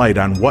some light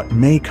on what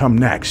may come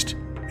next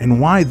and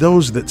why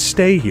those that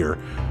stay here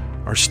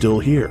are still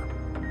here.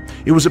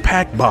 It was a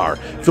packed bar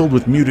filled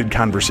with muted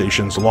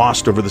conversations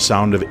lost over the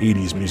sound of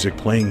 80s music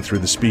playing through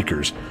the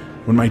speakers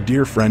when my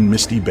dear friend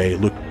Misty Bay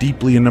looked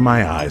deeply into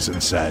my eyes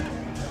and said,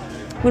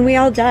 When we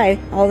all die,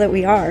 all that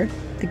we are,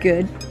 the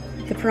good,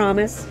 the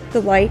promise,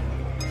 the light,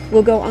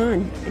 will go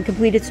on and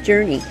complete its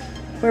journey,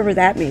 wherever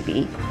that may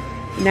be.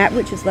 And that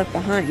which is left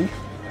behind,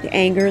 the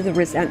anger, the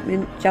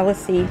resentment,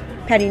 jealousy,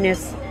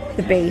 pettiness,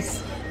 the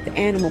base, the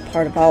animal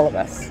part of all of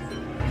us.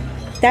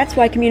 That's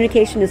why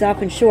communication is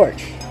often short,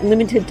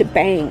 limited to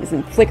bangs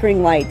and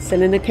flickering lights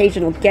and an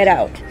occasional get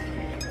out,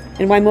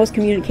 and why most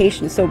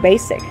communication is so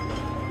basic.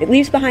 It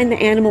leaves behind the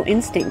animal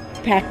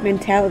instinct, pack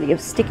mentality of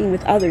sticking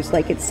with others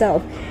like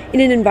itself in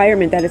an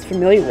environment that it's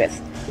familiar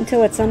with,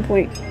 until at some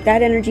point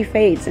that energy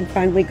fades and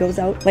finally goes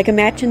out like a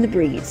match in the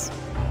breeze.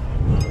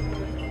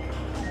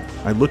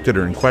 I looked at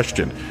her and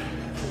questioned,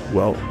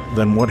 well,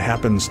 then what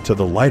happens to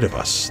the light of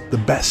us, the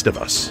best of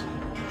us?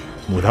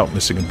 Without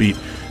missing a beat,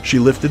 she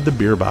lifted the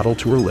beer bottle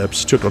to her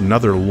lips, took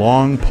another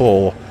long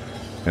pull,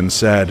 and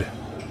said,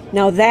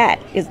 "Now that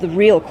is the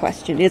real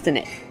question, isn't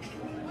it?"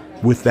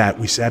 With that,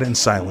 we sat in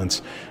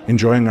silence,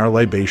 enjoying our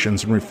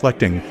libations and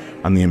reflecting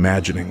on the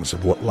imaginings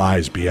of what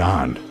lies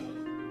beyond.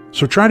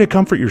 So try to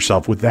comfort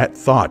yourself with that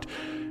thought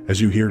as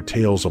you hear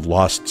tales of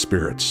lost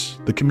spirits,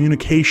 the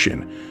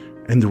communication,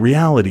 and the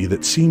reality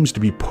that seems to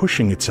be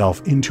pushing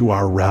itself into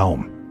our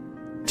realm.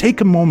 Take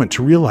a moment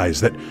to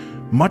realize that,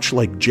 much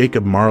like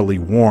Jacob Marley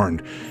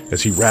warned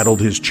as he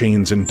rattled his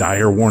chains in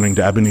dire warning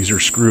to Ebenezer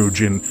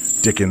Scrooge in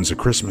Dickens' A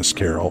Christmas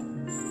Carol,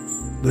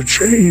 the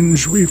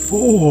change we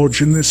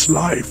forge in this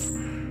life,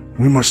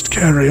 we must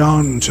carry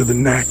on to the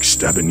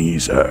next,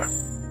 Ebenezer.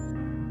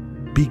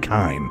 Be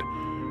kind,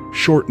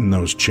 shorten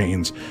those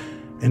chains,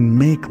 and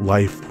make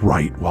life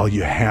right while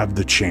you have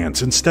the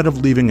chance, instead of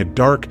leaving a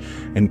dark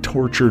and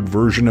tortured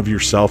version of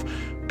yourself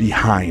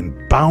behind,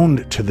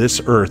 bound to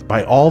this earth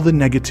by all the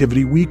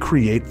negativity we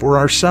create for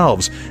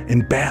ourselves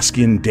and bask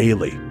in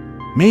daily.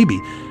 Maybe,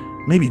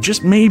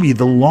 just maybe,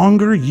 the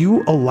longer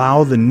you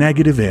allow the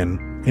negative in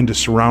and to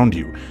surround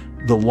you,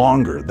 the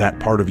longer that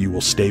part of you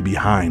will stay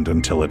behind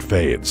until it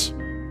fades.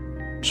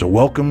 So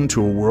welcome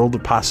to a world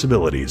of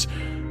possibilities,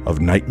 of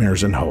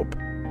nightmares and hope.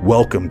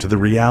 Welcome to the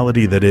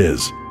reality that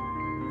is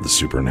the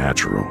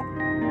supernatural.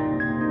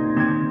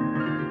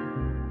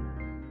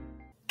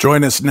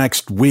 Join us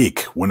next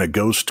week when a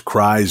ghost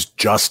cries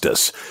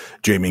justice.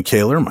 Jamie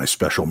Kaler, my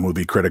special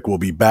movie critic, will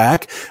be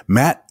back.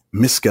 Matt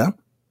Miska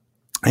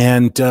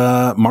and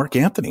Mark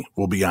Anthony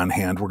will be on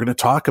hand. We're going to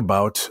talk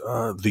about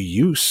the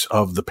use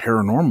of the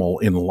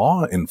paranormal in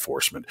law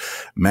enforcement.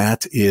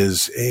 Matt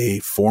is a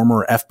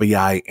former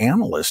FBI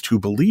analyst who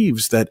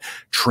believes that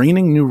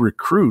training new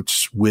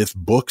recruits with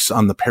books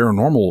on the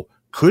paranormal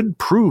could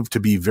prove to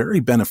be very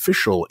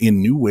beneficial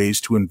in new ways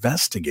to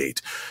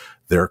investigate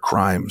their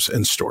crimes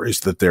and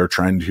stories that they're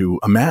trying to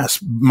amass.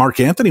 Mark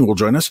Anthony will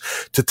join us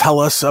to tell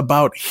us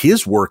about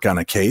his work on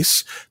a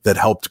case that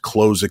helped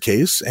close a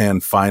case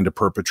and find a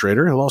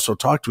perpetrator. He'll also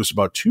talk to us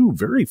about two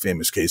very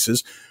famous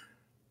cases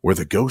where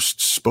the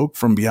ghosts spoke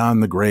from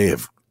beyond the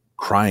grave,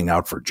 crying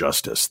out for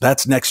justice.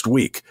 That's next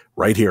week,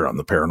 right here on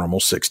the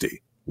Paranormal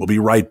 60. We'll be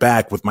right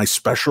back with my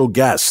special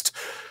guest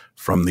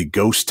from the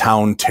Ghost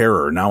Town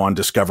Terror, now on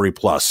Discovery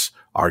Plus,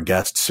 our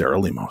guest, Sarah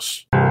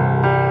Lemos.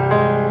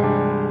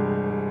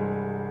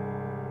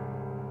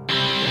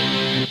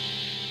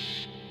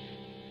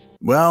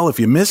 Well, if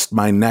you missed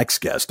my next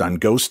guest on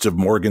Ghosts of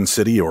Morgan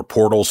City or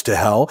Portals to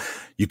Hell,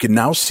 you can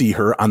now see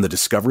her on the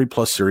Discovery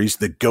Plus series,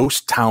 The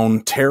Ghost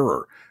Town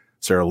Terror.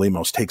 Sarah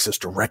Lemos takes us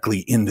directly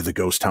into the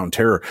Ghost Town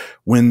Terror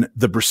when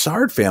the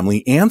Broussard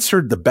family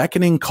answered the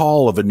beckoning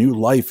call of a new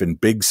life in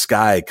Big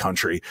Sky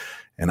country,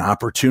 an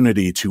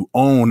opportunity to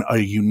own a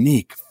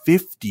unique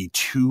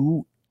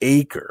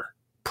 52-acre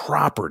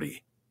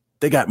property.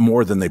 They got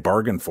more than they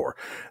bargained for.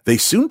 They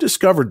soon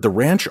discovered the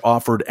ranch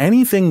offered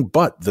anything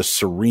but the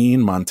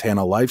serene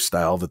Montana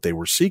lifestyle that they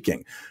were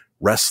seeking.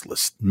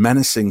 Restless,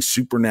 menacing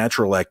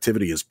supernatural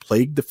activity has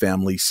plagued the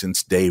family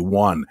since day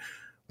one,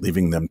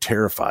 leaving them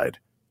terrified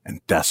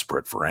and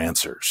desperate for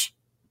answers.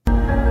 There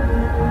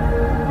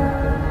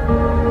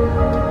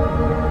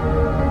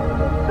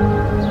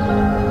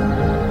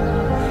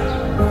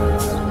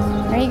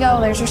you go,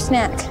 there's your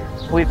snack.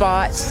 We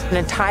bought an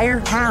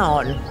entire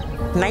town.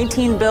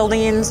 19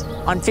 buildings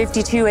on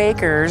 52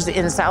 acres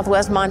in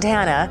southwest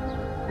Montana.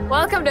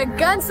 Welcome to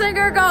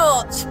Gunslinger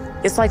Gulch.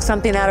 It's like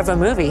something out of a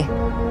movie.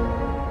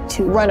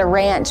 To run a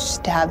ranch,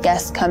 to have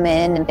guests come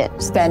in and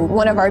it's been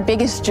one of our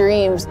biggest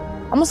dreams.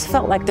 Almost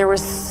felt like there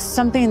was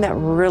something that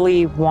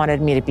really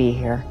wanted me to be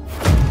here.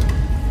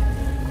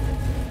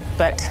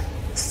 But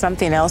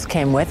something else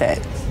came with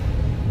it.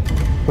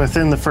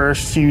 Within the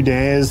first few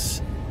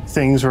days,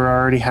 things were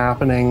already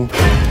happening.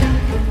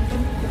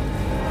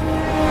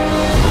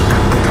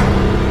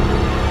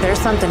 There's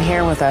something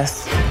here with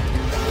us.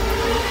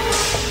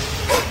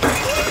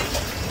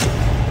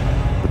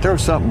 But there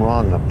was something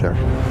wrong up there.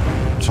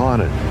 It's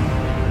haunted.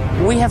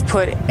 We have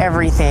put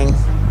everything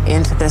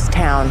into this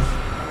town.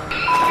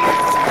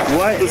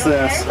 What is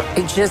this?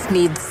 It just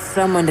needs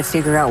someone to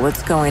figure out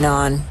what's going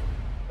on.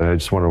 I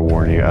just want to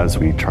warn you, as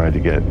we try to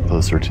get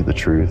closer to the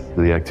truth,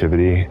 the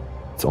activity,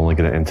 it's only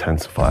going to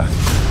intensify.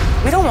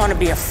 We don't want to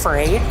be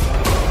afraid.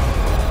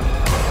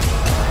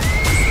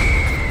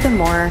 The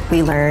more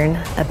we learn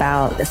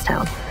about this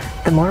town,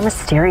 the more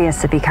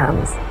mysterious it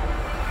becomes.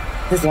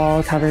 This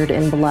wall covered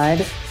in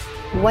blood.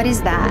 What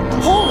is that?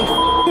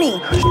 Holy me!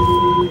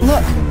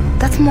 Look,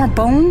 that's more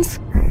bones?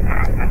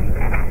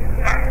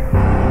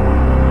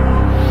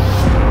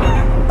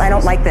 I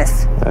don't like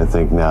this. I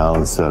think now,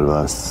 instead of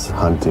us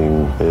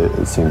hunting,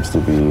 it seems to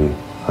be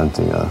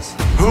hunting us.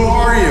 Who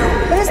are you?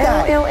 What is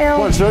that? Ew, ew, ew.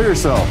 Come on, show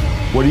yourself.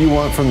 What do you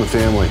want from the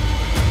family?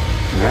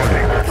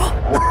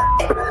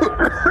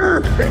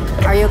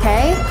 Are you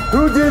okay?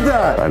 Who did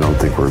that? I don't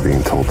think we're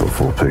being told the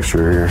full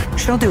picture here.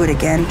 She'll do it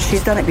again.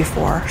 She's done it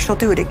before. She'll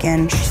do it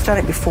again. She's done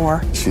it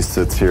before. She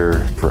sits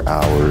here for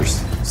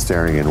hours,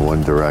 staring in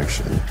one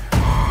direction.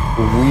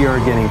 We are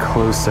getting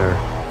closer,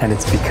 and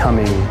it's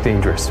becoming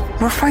dangerous.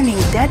 We're finding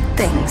dead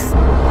things.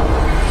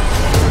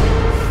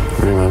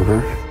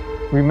 Remember?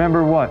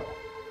 Remember what?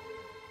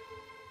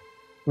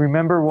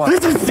 Remember what?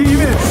 This is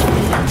demons!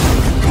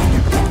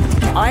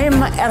 I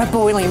am at a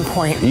boiling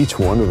point. Each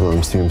one of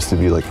them seems to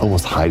be like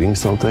almost hiding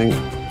something.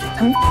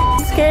 I'm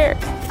scared.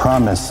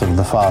 Promise of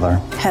the Father.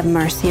 Have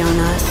mercy on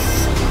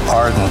us.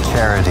 Pardon,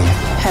 charity.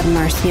 Have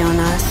mercy on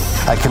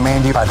us. I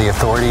command you by the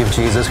authority of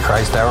Jesus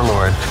Christ our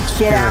Lord, Get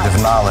spirit out.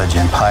 of knowledge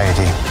and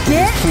piety.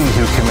 Get It is he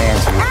who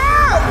commands you.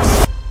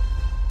 out!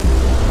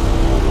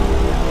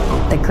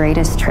 The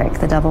greatest trick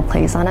the devil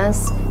plays on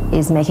us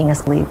is making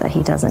us believe that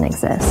he doesn't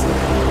exist.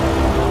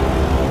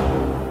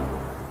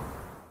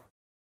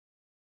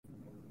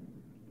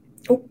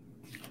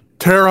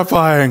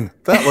 Terrifying.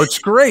 That looks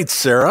great,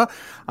 Sarah.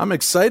 I'm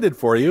excited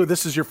for you.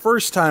 This is your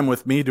first time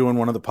with me doing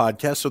one of the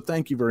podcasts, so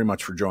thank you very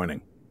much for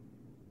joining.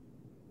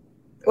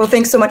 Well,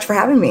 thanks so much for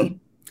having me.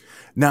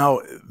 Now,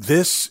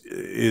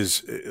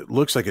 it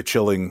looks like a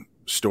chilling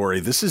story.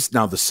 This is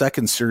now the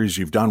second series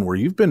you've done where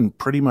you've been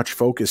pretty much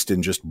focused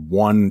in just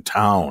one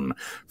town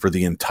for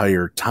the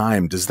entire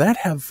time. Does that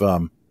have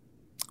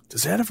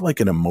like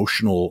an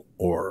emotional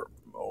or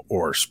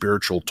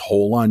spiritual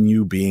toll on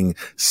you, being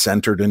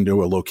centered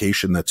into a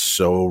location that's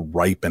so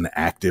ripe and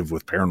active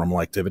with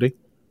paranormal activity?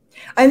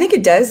 I think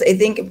it does. I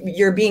think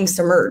you're being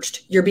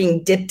submerged. You're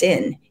being dipped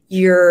in.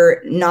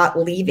 You're not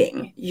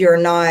leaving. You're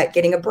not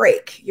getting a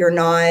break. You're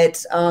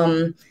not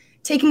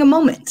taking a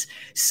moment.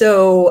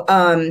 So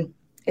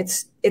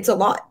it's a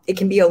lot. It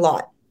can be a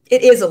lot.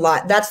 It is a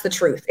lot. That's the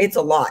truth. It's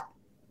a lot.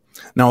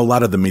 Now, a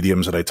lot of the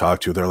mediums that I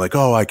talk to, they're like,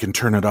 oh, I can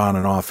turn it on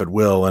and off at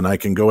will, and I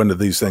can go into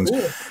these things.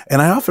 Ooh.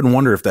 And I often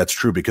wonder if that's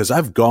true, because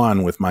I've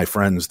gone with my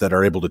friends that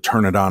are able to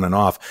turn it on and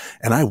off,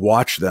 and I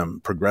watch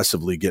them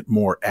progressively get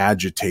more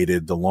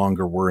agitated the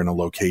longer we're in a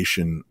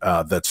location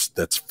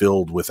that's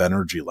filled with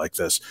energy like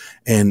this.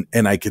 And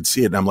I could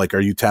see it, and I'm like,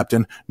 are you tapped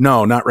in?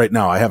 No, not right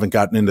now. I haven't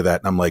gotten into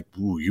that. And I'm like,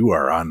 ooh, you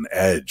are on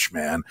edge,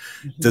 man.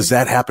 Mm-hmm. Does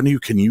that happen to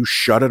you? Can you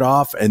shut it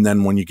off, and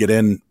then when you get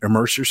in,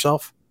 immerse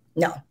yourself?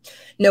 No,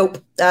 nope.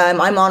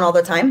 I'm on all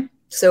the time.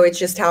 So it's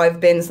just how I've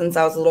been since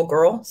I was a little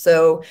girl.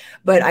 So,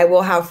 but I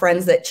will have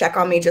friends that check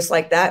on me just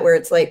like that, where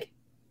it's like,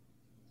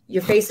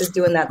 your face is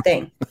doing that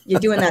thing.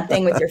 You're doing that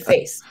thing with your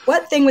face.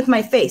 What thing with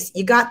my face?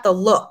 You got the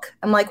look.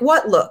 I'm like,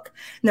 what look?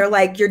 And they're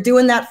like, you're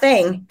doing that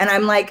thing. And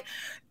I'm like,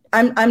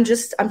 I'm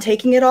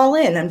taking it all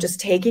in. I'm just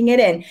taking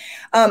it in.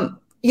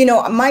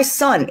 My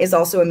son is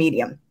also a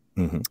medium.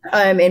 Mm-hmm.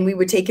 And we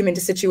would take him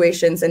into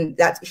situations, and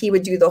that he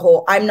would do the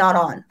whole, I'm not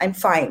on, I'm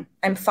fine.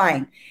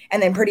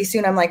 And then pretty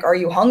soon I'm like, are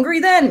you hungry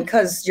then?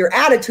 Because your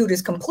attitude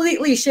is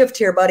completely shift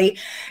here, buddy.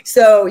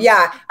 So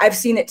yeah, I've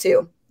seen it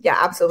too. Yeah,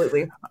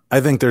 absolutely. I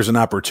think there's an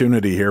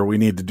opportunity here. We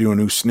need to do a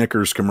new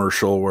Snickers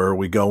commercial where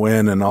we go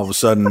in and all of a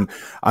sudden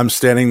I'm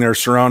standing there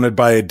surrounded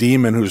by a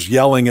demon who's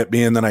yelling at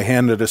me, and then I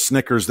hand it a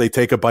Snickers, they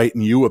take a bite,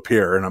 and you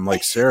appear. And I'm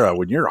like, Sarah,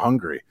 when you're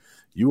hungry,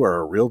 you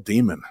are a real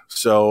demon.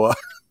 So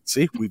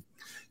see, we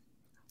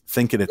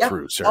thinking it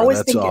through, Sarah. Always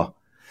that's thinking. All.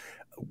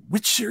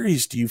 Which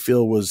series do you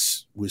feel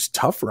was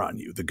tougher on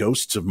you, the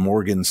Ghosts of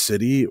Morgan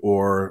City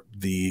or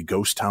the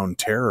Ghost Town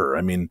Terror?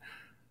 I mean,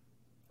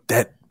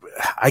 that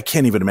I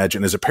can't even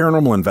imagine. As a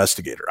paranormal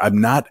investigator, I'm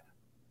not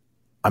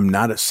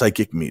a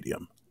psychic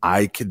medium.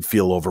 I could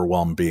feel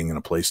overwhelmed being in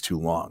a place too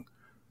long.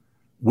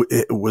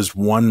 Was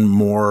one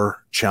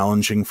more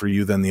challenging for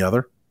you than the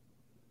other?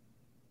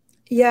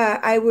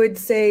 Yeah, I would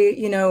say,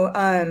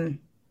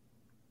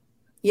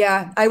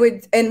 yeah, I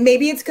would, and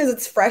maybe it's because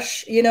it's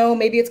fresh,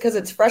 maybe it's because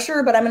it's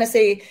fresher, but I'm going to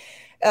say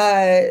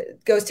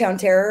Ghost Town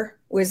Terror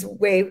was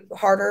way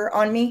harder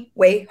on me,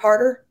 way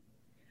harder.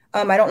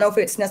 I don't know if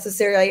it's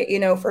necessarily,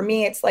 for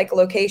me, it's like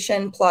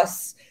location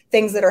plus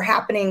things that are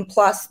happening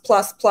plus.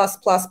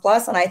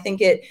 And I think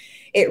it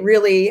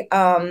really,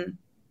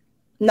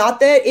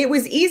 not that it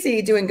was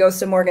easy doing Ghost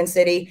of Morgan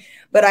City,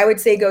 but I would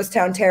say Ghost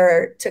Town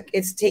Terror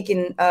it's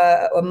taken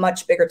a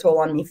much bigger toll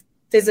on me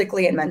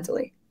physically and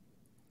mentally.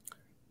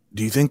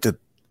 Do you think that,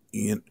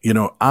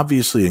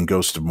 obviously in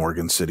Ghost of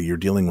Morgan City, you're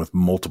dealing with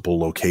multiple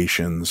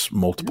locations,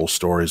 multiple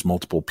stories,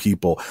 multiple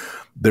people.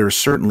 There's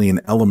certainly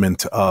an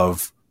element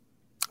of,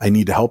 I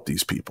need to help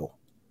these people.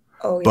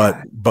 Oh,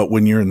 yeah. But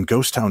when you're in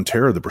Ghost Town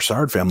Terror, the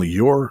Broussard family,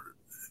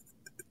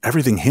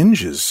 everything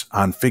hinges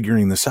on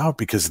figuring this out,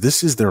 because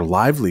this is their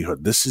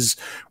livelihood. This is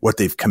what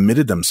they've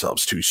committed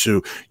themselves to.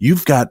 So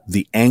you've got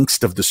the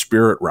angst of the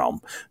spirit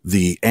realm,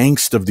 the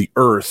angst of the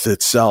earth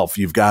itself.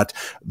 You've got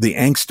the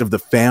angst of the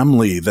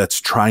family that's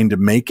trying to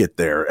make it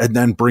there. And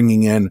then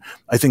bringing in,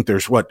 I think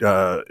there's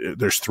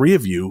there's 3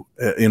 of you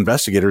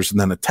investigators and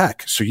then a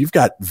tech. So you've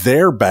got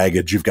their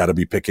baggage you've got to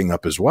be picking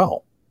up as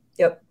well.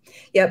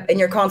 Yep. And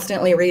you're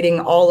constantly reading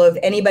all of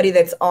anybody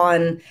that's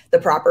on the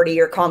property.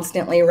 You're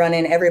constantly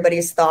running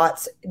everybody's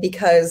thoughts,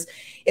 because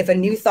if a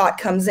new thought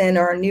comes in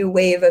or a new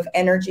wave of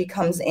energy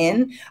comes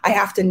in, I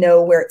have to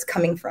know where it's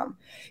coming from.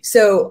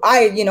 So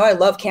I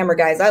love camera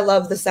guys. I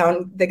love the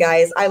sound, the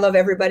guys. I love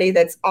everybody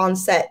that's on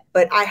set,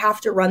 but I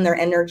have to run their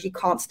energy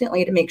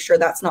constantly to make sure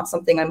that's not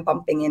something I'm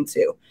bumping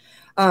into.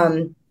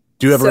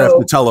 Do you ever have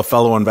to tell a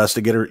fellow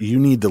investigator, you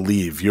need to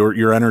leave?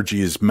 Your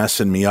energy is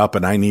messing me up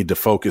and I need to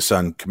focus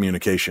on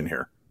communication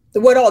here?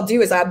 What I'll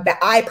do is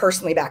I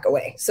personally back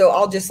away. So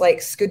I'll just like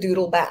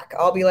skadoodle back.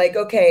 I'll be like,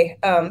 okay,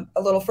 a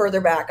little further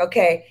back.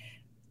 Okay,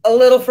 a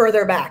little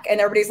further back.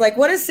 And everybody's like,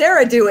 what is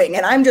Sarah doing?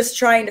 And I'm just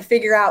trying to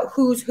figure out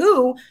who's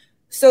who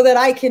so that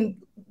I can,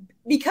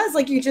 because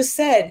like you just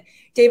said,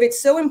 Dave, it's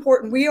so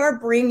important. We are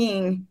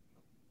bringing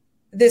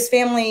this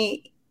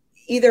family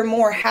either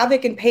more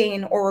havoc and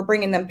pain, or we're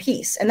bringing them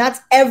peace. And that's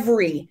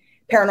every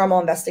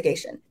paranormal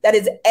investigation. That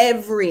is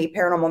every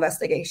paranormal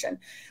investigation.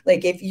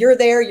 Like if you're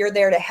there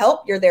to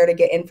help, you're there to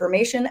get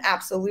information.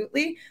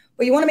 Absolutely.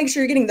 But you want to make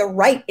sure you're getting the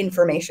right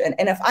information.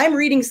 And if I'm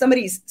reading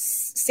somebody's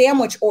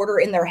sandwich order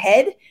in their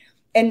head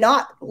and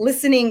not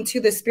listening to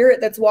the spirit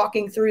that's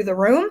walking through the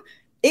room,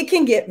 it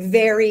can get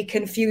very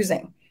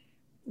confusing.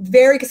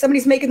 Because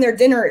somebody's making their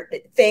dinner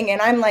thing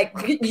and I'm like,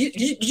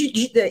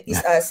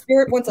 the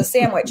spirit wants a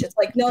sandwich. It's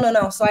like,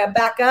 no. So I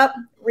back up,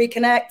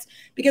 reconnect,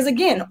 because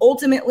again,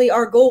 ultimately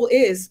our goal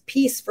is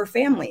peace for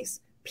families,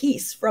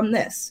 peace from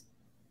this.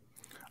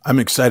 I'm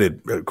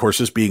excited. Of course,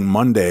 this being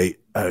Monday,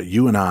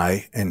 you and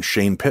I and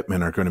Shane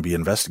Pittman are going to be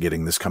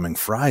investigating this coming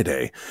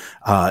Friday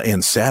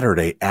and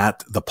Saturday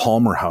at the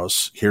Palmer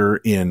House here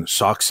in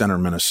Sauk Center,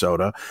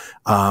 Minnesota.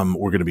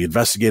 We're going to be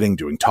investigating,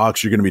 doing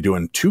talks. You're going to be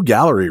doing 2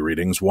 gallery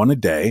readings, one a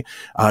day,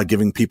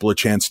 giving people a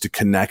chance to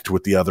connect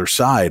with the other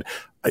side.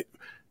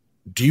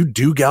 Do you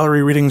do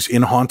gallery readings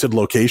in haunted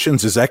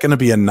locations? Is that going to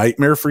be a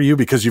nightmare for you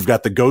because you've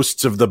got the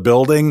ghosts of the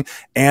building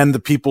and the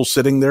people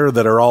sitting there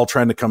that are all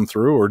trying to come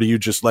through? Or do you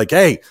just like,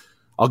 hey,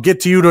 I'll get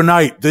to you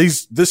tonight.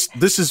 This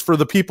is for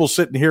the people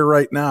sitting here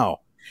right now.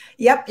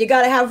 Yep. You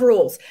got to have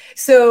rules.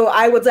 So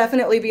I will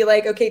definitely be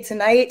like, okay,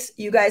 tonight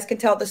you guys can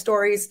tell the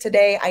stories.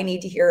 Today I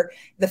need to hear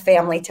the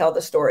family tell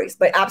the stories,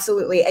 but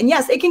absolutely. And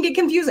yes, it can get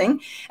confusing.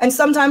 And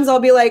sometimes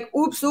I'll be like,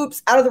 oops,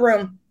 out of the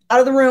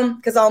room.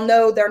 Because I'll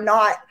know they're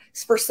not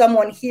for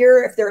someone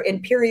here. If they're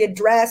in period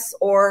dress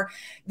or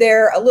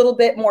they're a little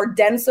bit more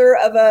denser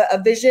of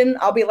a vision,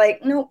 I'll be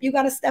like, nope, you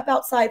got to step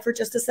outside for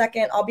just a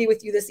second. I'll be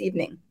with you this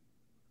evening.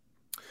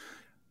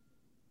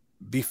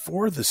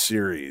 Before the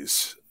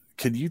series,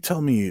 could you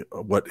tell me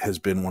what has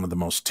been one of the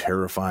most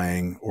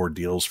terrifying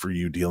ordeals for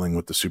you dealing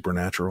with the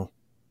supernatural?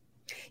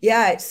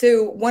 Yeah.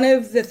 So one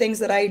of the things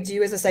that I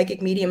do as a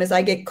psychic medium is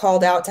I get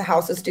called out to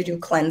houses to do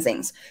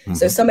cleansings. Mm-hmm.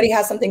 So somebody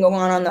has something going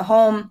on in the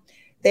home.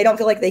 They don't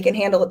feel like they can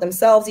handle it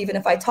themselves, even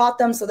if I taught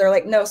them. So they're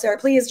like, no, Sarah,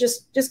 please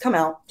just come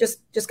out.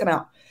 Just come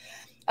out.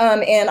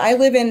 And I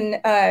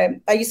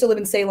used to live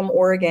in Salem,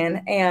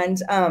 Oregon, and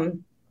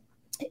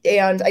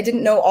I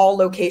didn't know all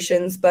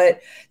locations, but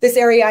this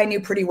area I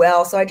knew pretty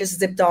well. So I just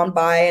zipped on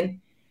by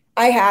and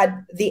I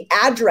had the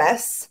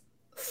address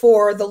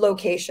for the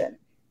location,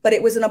 but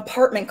it was an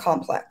apartment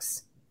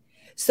complex.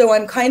 So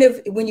I'm kind of,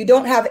 when you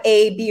don't have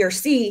A, B, or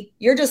C,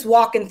 you're just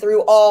walking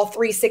through all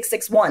 3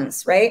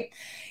 661s, right?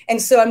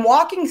 And so I'm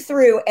walking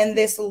through and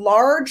this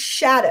large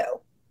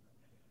shadow,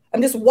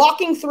 I'm just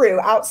walking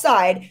through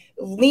outside,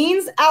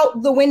 leans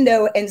out the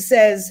window and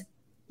says,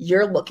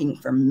 "You're looking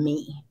for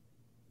me."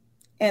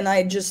 And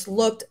I just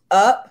looked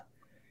up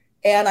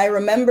and I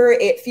remember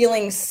it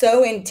feeling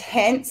so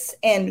intense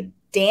and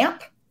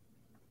damp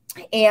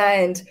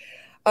and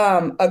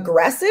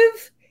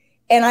aggressive.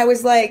 And I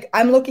was like,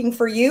 "I'm looking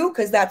for you,"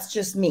 because that's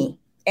just me.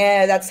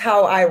 And that's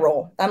how I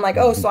roll. I'm like,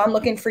 "Oh, so I'm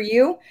looking for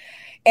you."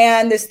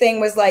 And this thing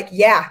was like,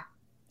 "Yeah."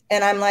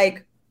 And I'm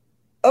like,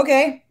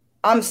 okay,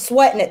 I'm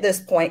sweating at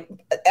this point.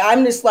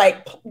 I'm just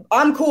like,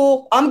 I'm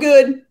cool. I'm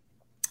good.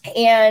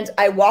 And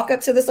I walk up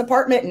to this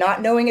apartment,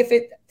 not knowing if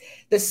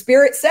the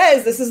spirit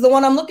says, this is the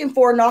one I'm looking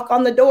for. Knock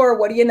on the door.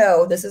 What do you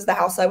know? This is the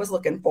house I was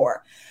looking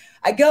for.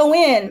 I go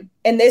in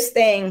and this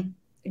thing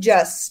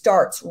just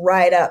starts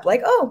right up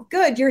like, oh,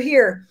 good, you're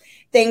here.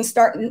 Things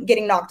start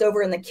getting knocked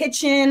over in the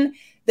kitchen.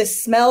 The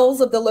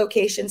smells of the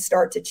location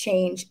start to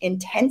change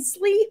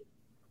intensely.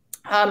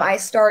 I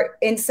start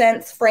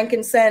incense,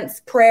 frankincense,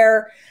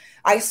 prayer.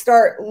 I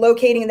start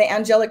locating the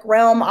angelic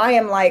realm. I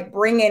am like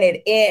bringing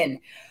it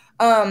in.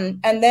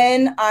 And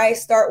then I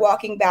start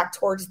walking back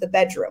towards the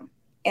bedroom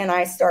and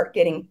I start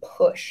getting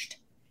pushed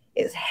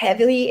as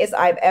heavily as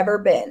I've ever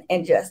been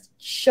and just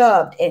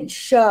shoved.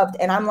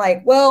 And I'm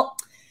like, well,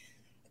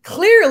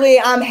 clearly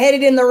I'm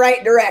headed in the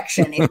right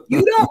direction. If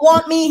you don't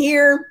want me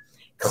here,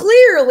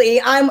 clearly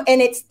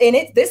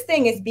this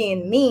thing is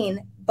being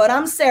mean. But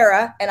I'm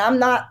Sarah and I'm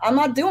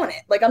not doing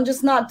it. Like, I'm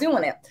just not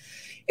doing it.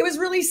 It was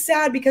really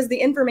sad because the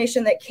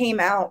information that came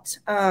out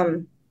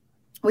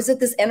was that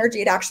this energy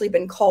had actually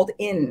been called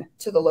in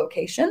to the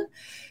location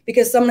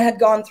because someone had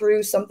gone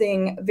through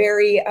something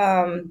very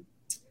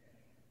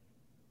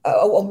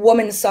a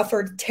woman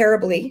suffered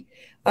terribly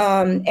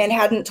and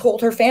hadn't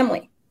told her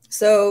family.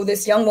 So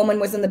this young woman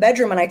was in the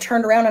bedroom, and I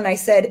turned around and I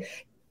said,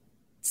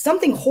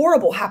 something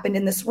horrible happened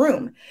in this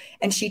room.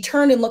 And she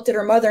turned and looked at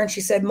her mother and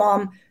she said,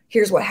 Mom,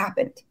 here's what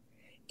happened.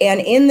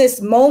 And in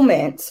this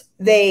moment,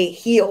 they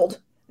healed.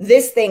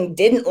 This thing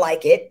didn't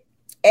like it.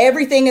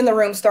 Everything in the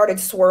room started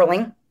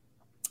swirling.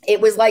 It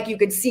was like you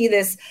could see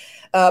this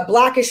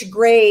blackish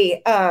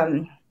gray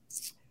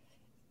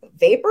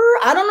vapor.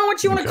 I don't know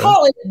what you want to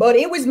call it, but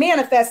it was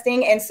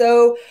manifesting. And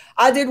so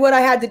I did what I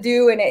had to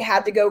do, and it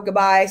had to go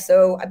goodbye.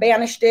 So I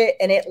banished it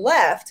and it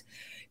left.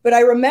 But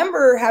I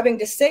remember having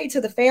to say to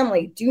the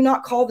family, do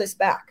not call this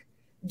back.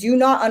 Do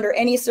not, under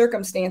any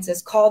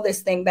circumstances, call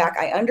this thing back.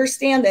 I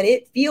understand that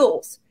it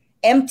feels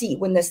empty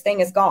when this thing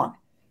is gone.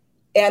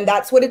 And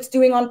that's what it's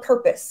doing on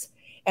purpose.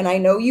 And I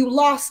know you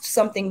lost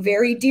something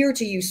very dear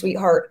to you,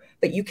 sweetheart,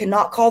 but you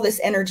cannot call this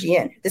energy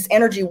in. This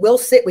energy will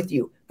sit with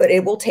you, but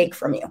it will take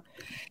from you.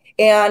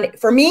 And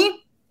for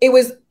me,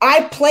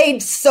 I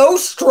played so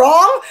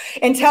strong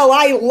until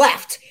I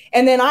left.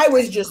 And then I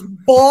was just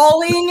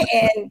bawling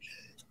and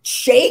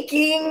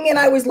shaking, and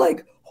I was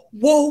like,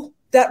 whoa,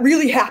 that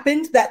really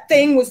happened. That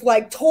thing was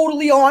like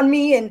totally on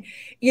me. And,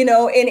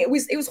 and it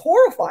was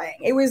horrifying.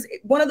 It was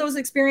one of those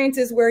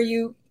experiences where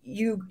you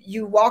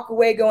walk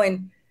away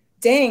going,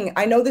 dang,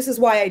 I know this is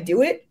why I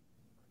do it,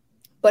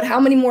 but how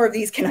many more of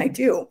these can I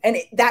do? And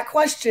that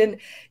question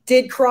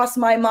did cross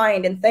my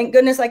mind. And thank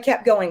goodness I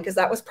kept going, because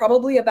that was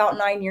probably about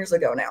 9 years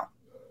ago now.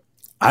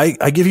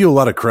 I give you a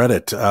lot of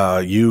credit.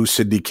 You,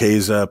 Sydney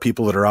Keza,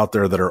 people that are out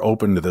there that are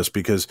open to this,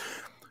 because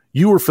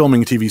you were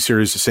filming a TV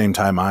series the same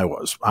time I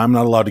was. I'm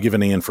not allowed to give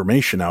any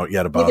information out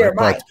yet about it,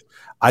 but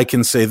I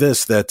can say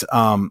this, that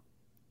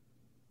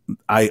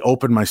I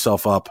opened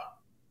myself up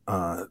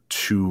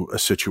to a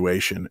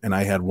situation, and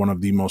I had one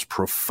of the most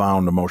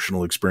profound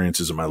emotional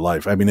experiences of my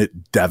life. I mean,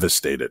 it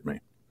devastated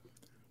me,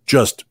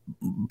 just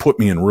put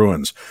me in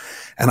ruins.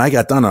 And I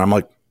got done, and I'm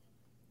like,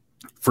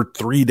 for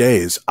 3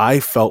 days, I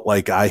felt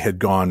like I had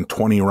gone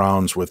 20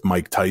 rounds with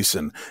Mike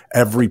Tyson.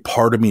 Every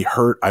part of me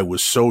hurt. I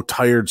was so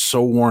tired,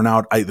 so worn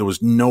out. There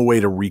was no way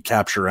to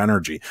recapture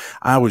energy.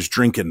 I was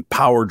drinking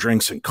power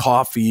drinks and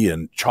coffee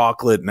and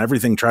chocolate and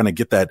everything, trying to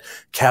get that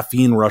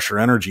caffeine rush or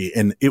energy.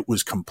 And it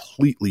was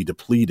completely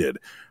depleted.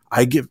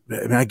 I give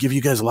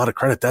you guys a lot of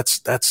credit.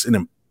 That's an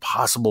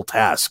impossible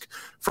task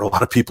for a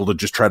lot of people to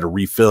just try to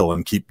refill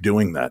and keep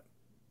doing that.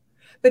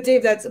 But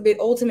Dave, that's a bit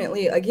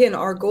ultimately, again,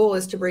 our goal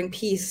is to bring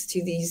peace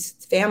to these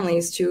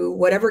families, to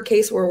whatever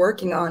case we're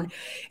working on.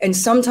 And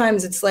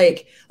sometimes it's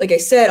like I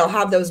said, I'll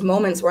have those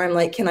moments where I'm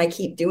like, can I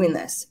keep doing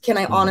this? Can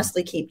I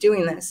honestly keep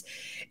doing this?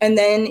 And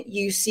then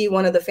you see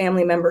one of the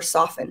family members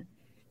soften.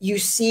 You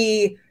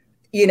see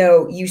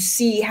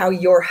how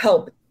your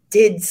help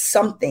did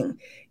something.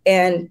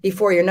 And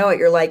before you know it,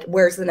 you're like,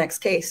 where's the next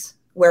case?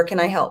 Where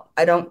can I help?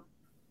 I don't.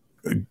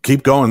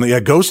 Keep going. Yeah,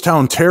 Ghost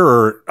Town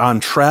Terror on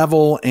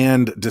Travel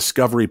and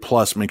Discovery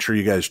Plus. Make sure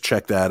you guys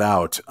check that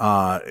out.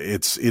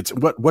 It's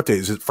what day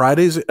is it?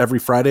 Fridays? Every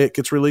Friday it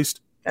gets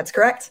released? That's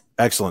correct.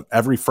 Excellent.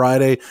 Every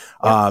Friday.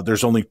 Yep.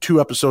 There's only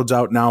 2 episodes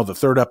out now, the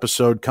 3rd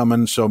episode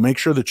coming. So make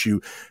sure that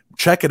you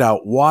check it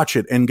out, watch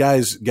it. And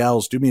guys,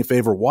 gals, do me a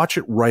favor, watch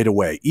it right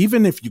away.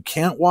 Even if you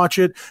can't watch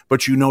it,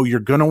 but you know you're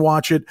going to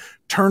watch it,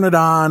 turn it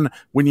on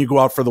when you go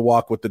out for the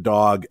walk with the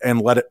dog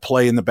and let it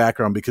play in the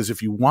background. Because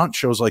if you want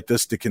shows like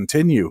this to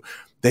continue,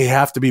 they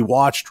have to be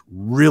watched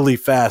really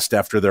fast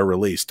after they're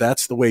released.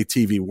 That's the way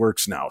TV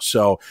works now.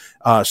 So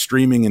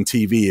streaming and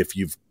TV,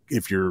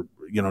 if you're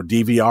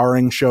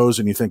DVRing shows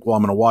and you think, well,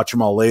 I'm going to watch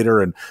them all later,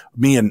 and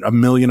me and a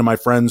million of my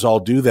friends all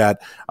do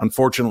that.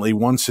 Unfortunately,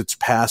 once it's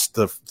past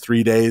the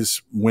 3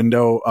 days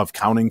window of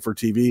counting for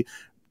TV,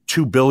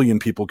 2 billion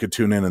people could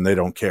tune in and they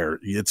don't care.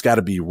 It's got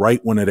to be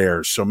right when it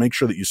airs. So make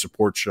sure that you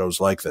support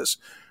shows like this.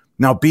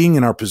 Now, being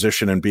in our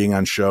position and being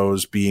on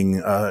shows, being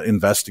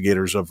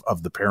investigators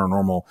of the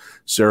paranormal,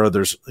 Sarah,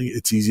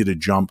 it's easy to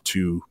jump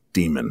to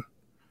demon,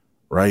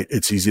 right?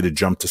 It's easy to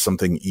jump to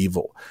something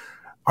evil.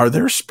 Are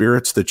there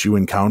spirits that you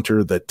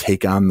encounter that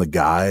take on the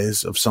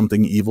guise of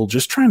something evil,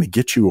 just trying to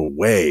get you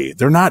away?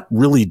 They're not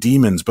really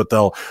demons, but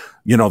they'll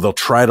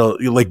try to,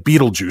 like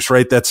Beetlejuice,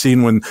 right? That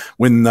scene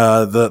when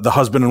the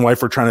husband and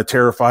wife are trying to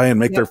terrify and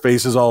make their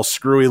faces all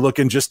screwy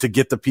looking just to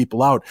get the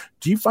people out.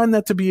 Do you find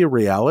that to be a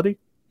reality?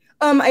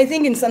 I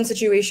think in some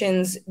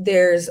situations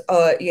there's,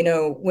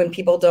 when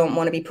people don't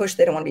want to be pushed,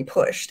 they don't want to be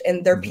pushed,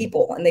 and they're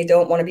people and they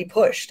don't want to be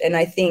pushed. And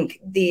I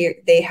think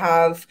they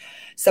have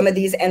some of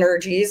these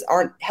energies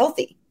aren't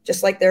healthy,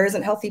 just like there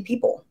isn't healthy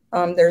people.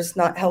 There's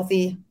not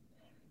healthy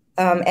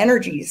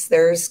energies.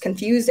 There's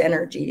confused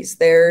energies.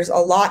 There's a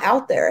lot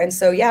out there. And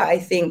so, yeah, I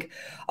think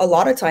a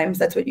lot of times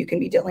that's what you can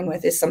be dealing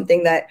with, is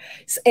something that,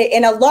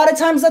 and a lot of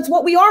times that's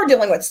what we are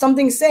dealing with.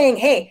 Something saying,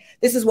 hey,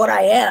 this is what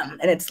I am.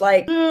 And it's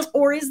like,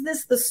 or is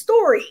this the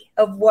story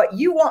of what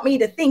you want me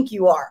to think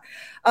you are?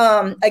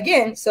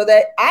 Again, so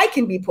that I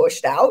can be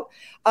pushed out,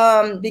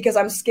 because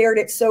I'm scared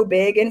it's so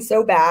big and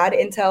so bad,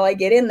 until I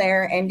get in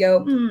there and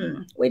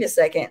go, wait a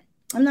second.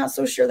 I'm not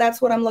so sure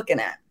that's what I'm looking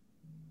at.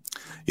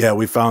 Yeah,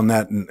 we found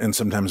that, and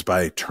sometimes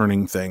by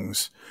turning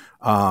things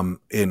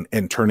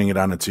and turning it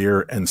on its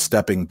ear and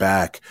stepping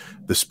back,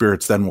 the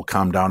spirits then will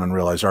calm down and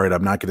realize, all right,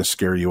 I'm not going to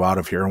scare you out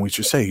of here. And we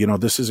just say,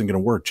 this isn't going to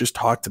work. Just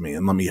talk to me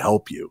and let me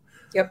help you.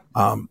 Yep.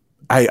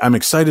 I'm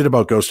excited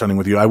about ghost hunting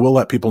with you. I will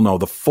let people know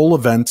the full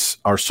events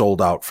are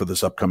sold out for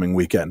this upcoming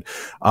weekend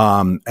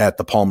at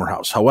the Palmer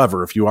House.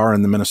 However, if you are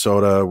in the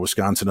Minnesota,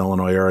 Wisconsin,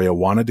 Illinois area,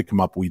 wanted to come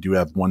up, we do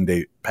have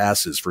 1-day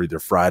passes for either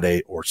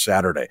Friday or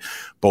Saturday.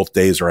 Both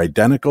days are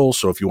identical.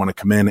 So if you want to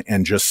come in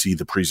and just see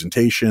the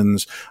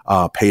presentations,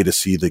 pay to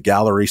see the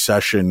gallery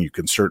session, you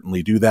can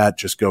certainly do that.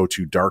 Just go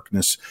to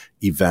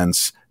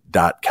darknessevents.com.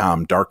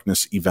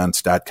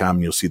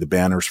 You'll see the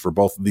banners for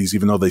both of these.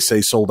 Even though they say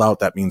sold out,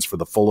 that means for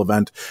the full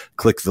event,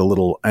 click the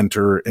little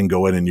enter and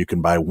go in, and you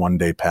can buy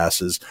 1-day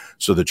passes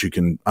so that you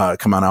can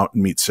come on out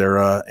and meet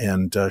Sarah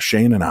and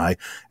Shane and I,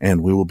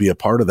 and we will be a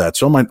part of that.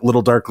 So my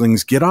little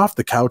darklings, get off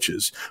the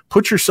couches,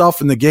 put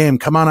yourself in the game,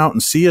 come on out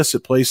and see us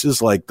at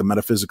places like the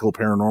Metaphysical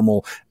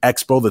Paranormal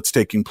Expo that's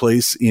taking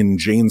place in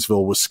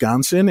Janesville,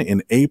 Wisconsin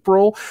in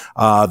April,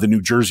 the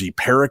New Jersey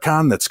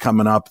Paracon that's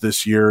coming up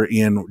this year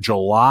in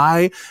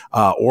July,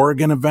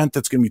 Oregon event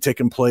that's going to be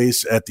taking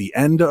place at the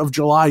end of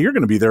July. You're going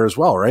to be there as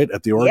well, right?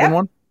 At the Oregon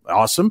one?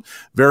 Awesome.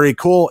 Very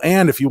cool.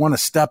 And if you want to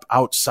step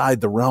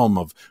outside the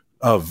realm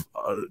of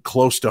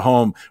close to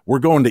home, we're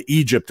going to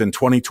Egypt in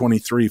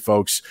 2023,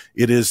 folks.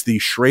 It is the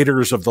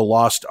Schrader's of the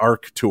Lost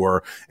Ark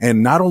tour.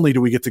 And not only do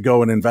we get to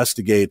go and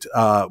investigate,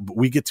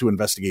 we get to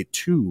investigate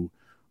 2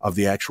 of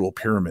the actual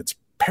pyramids.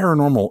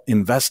 Paranormal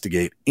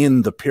investigate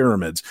in the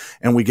pyramids,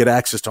 and we get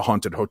access to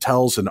haunted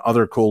hotels and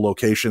other cool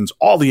locations.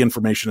 All the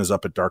information is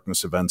up at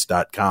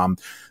darknessevents.com.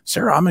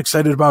 Sarah, I'm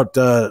excited about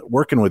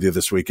working with you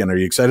this weekend. Are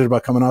you excited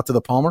about coming out to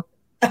the Palmer?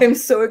 I'm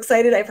so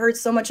excited. I've heard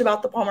so much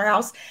about the Palmer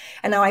House,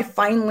 and now I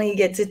finally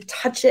get to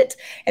touch it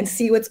and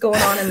see what's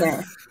going on in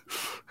there.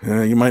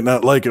 You might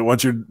not like it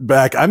once you're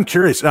back. I'm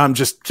curious. No, I'm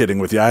just kidding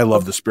with you. I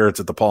love the spirits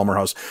at the Palmer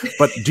House.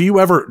 But do you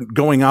ever,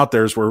 going out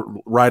there as we're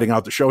riding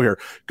out the show here,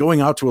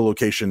 going out to a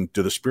location,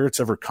 do the spirits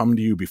ever come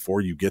to you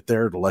before you get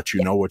there to let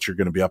you know what you're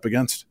going to be up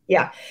against?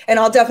 Yeah. And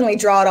I'll definitely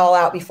draw it all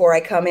out before I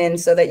come in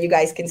so that you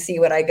guys can see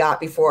what I got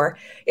before.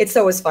 It's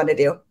always fun to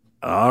do.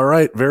 All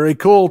right. Very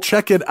cool.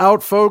 Check it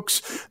out,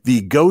 folks.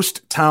 The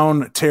Ghost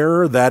Town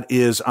Terror, that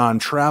is on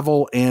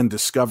Travel and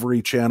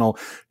Discovery Channel.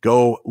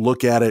 Go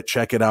look at it,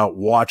 check it out,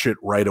 watch it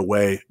right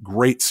away.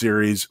 Great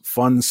series,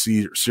 fun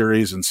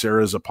series, and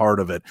Sarah's a part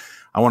of it.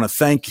 I want to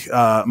thank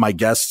my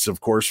guests, of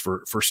course,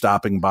 for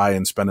stopping by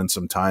and spending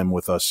some time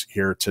with us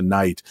here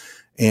tonight.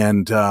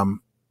 And,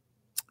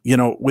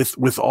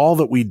 with all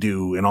that we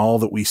do and all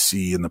that we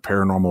see in the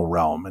paranormal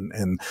realm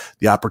and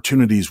the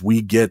opportunities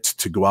we get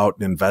to go out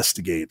and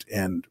investigate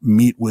and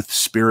meet with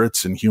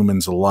spirits and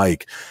humans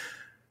alike,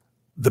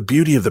 the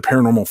beauty of the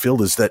paranormal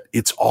field is that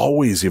it's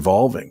always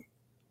evolving.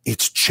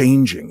 It's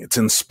changing. It's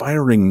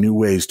inspiring new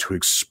ways to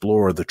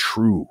explore the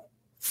true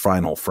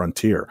final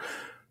frontier.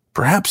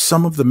 Perhaps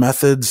some of the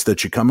methods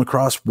that you come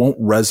across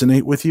won't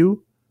resonate with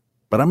you,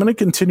 but I'm going to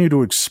continue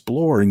to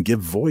explore and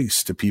give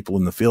voice to people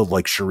in the field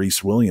like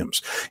Charisse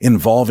Williams,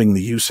 involving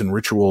the use and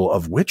ritual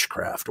of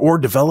witchcraft, or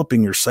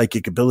developing your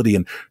psychic ability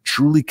and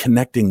truly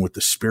connecting with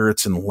the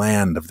spirits and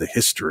land of the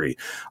history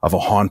of a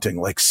haunting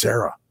like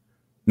Sarah.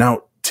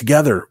 Now,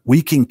 together,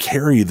 we can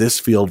carry this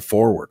field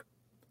forward,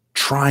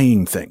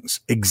 trying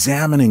things,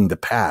 examining the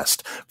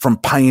past, from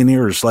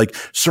pioneers like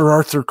Sir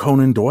Arthur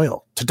Conan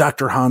Doyle to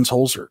Dr. Hans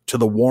Holzer, to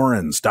the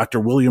Warrens, Dr.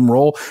 William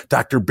Roll,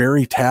 Dr.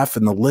 Barry Taff,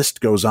 and the list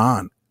goes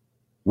on.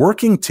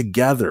 Working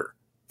together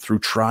through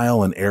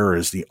trial and error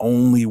is the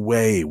only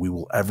way we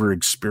will ever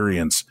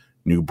experience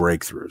new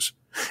breakthroughs.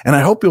 And I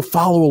hope you'll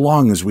follow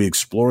along as we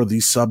explore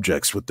these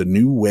subjects with the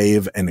new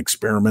wave and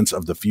experiments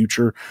of the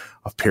future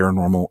of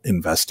paranormal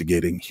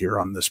investigating here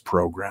on this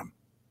program.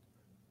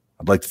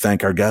 I'd like to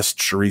thank our guest,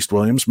 Charisse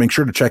Williams. Make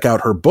sure to check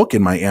out her book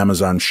in my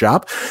Amazon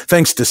shop.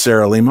 Thanks to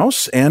Sarah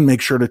Lemos. And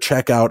make sure to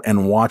check out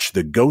and watch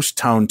the Ghost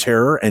Town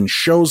Terror and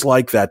shows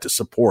like that to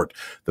support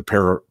the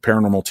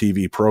paranormal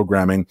TV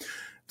programming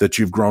that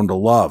you've grown to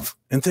love.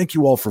 And thank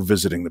you all for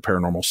visiting the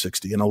Paranormal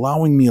 60 and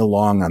allowing me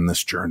along on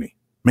this journey.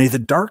 May the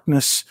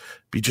darkness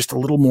be just a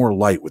little more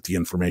light with the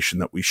information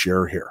that we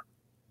share here.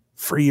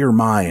 Free your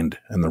mind,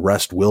 and the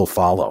rest will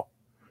follow.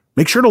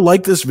 Make sure to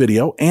like this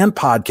video and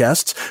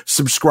podcasts,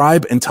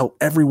 subscribe, and tell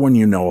everyone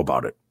you know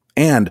about it.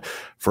 And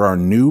for our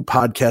new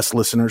podcast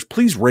listeners,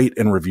 please rate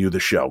and review the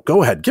show.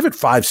 Go ahead, give it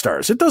 5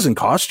 stars. It doesn't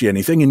cost you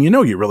anything, and you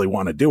know you really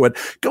want to do it.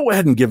 Go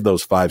ahead and give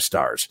those 5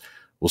 stars.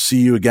 We'll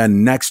see you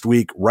again next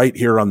week right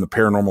here on the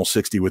Paranormal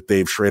 60 with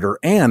Dave Schrader,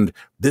 and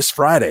this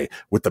Friday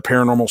with the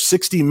Paranormal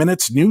 60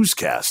 Minutes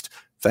newscast.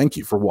 Thank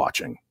you for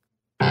watching.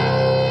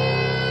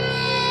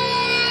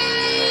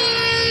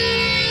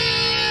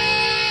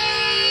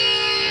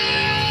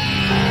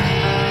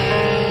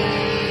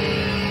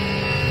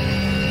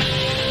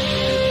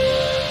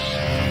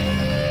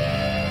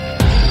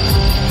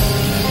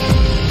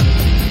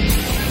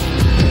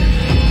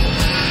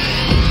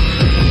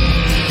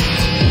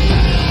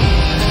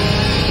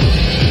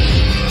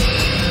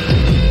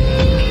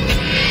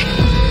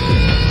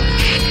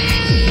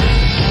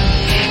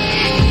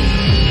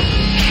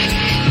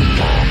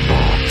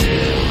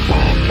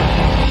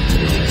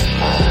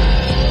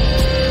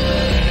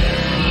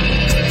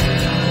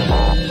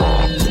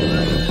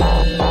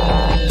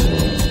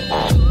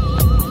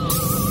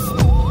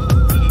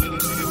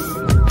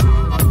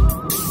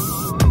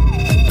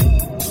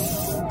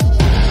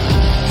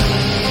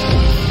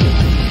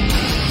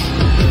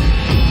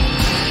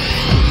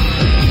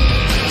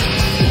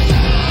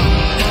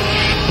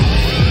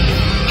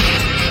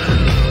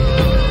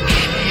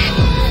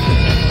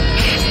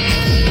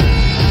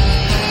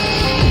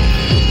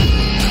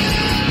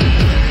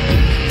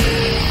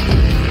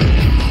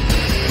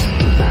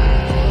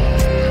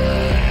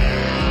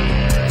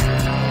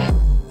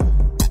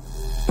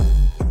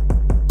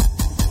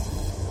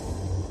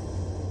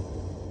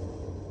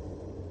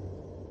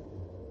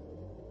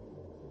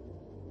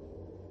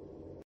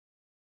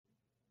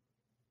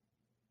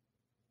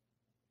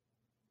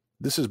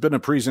 This has been a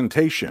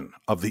presentation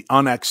of the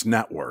UNX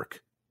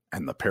Network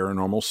and the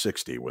Paranormal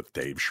 60 with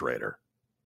Dave Schrader.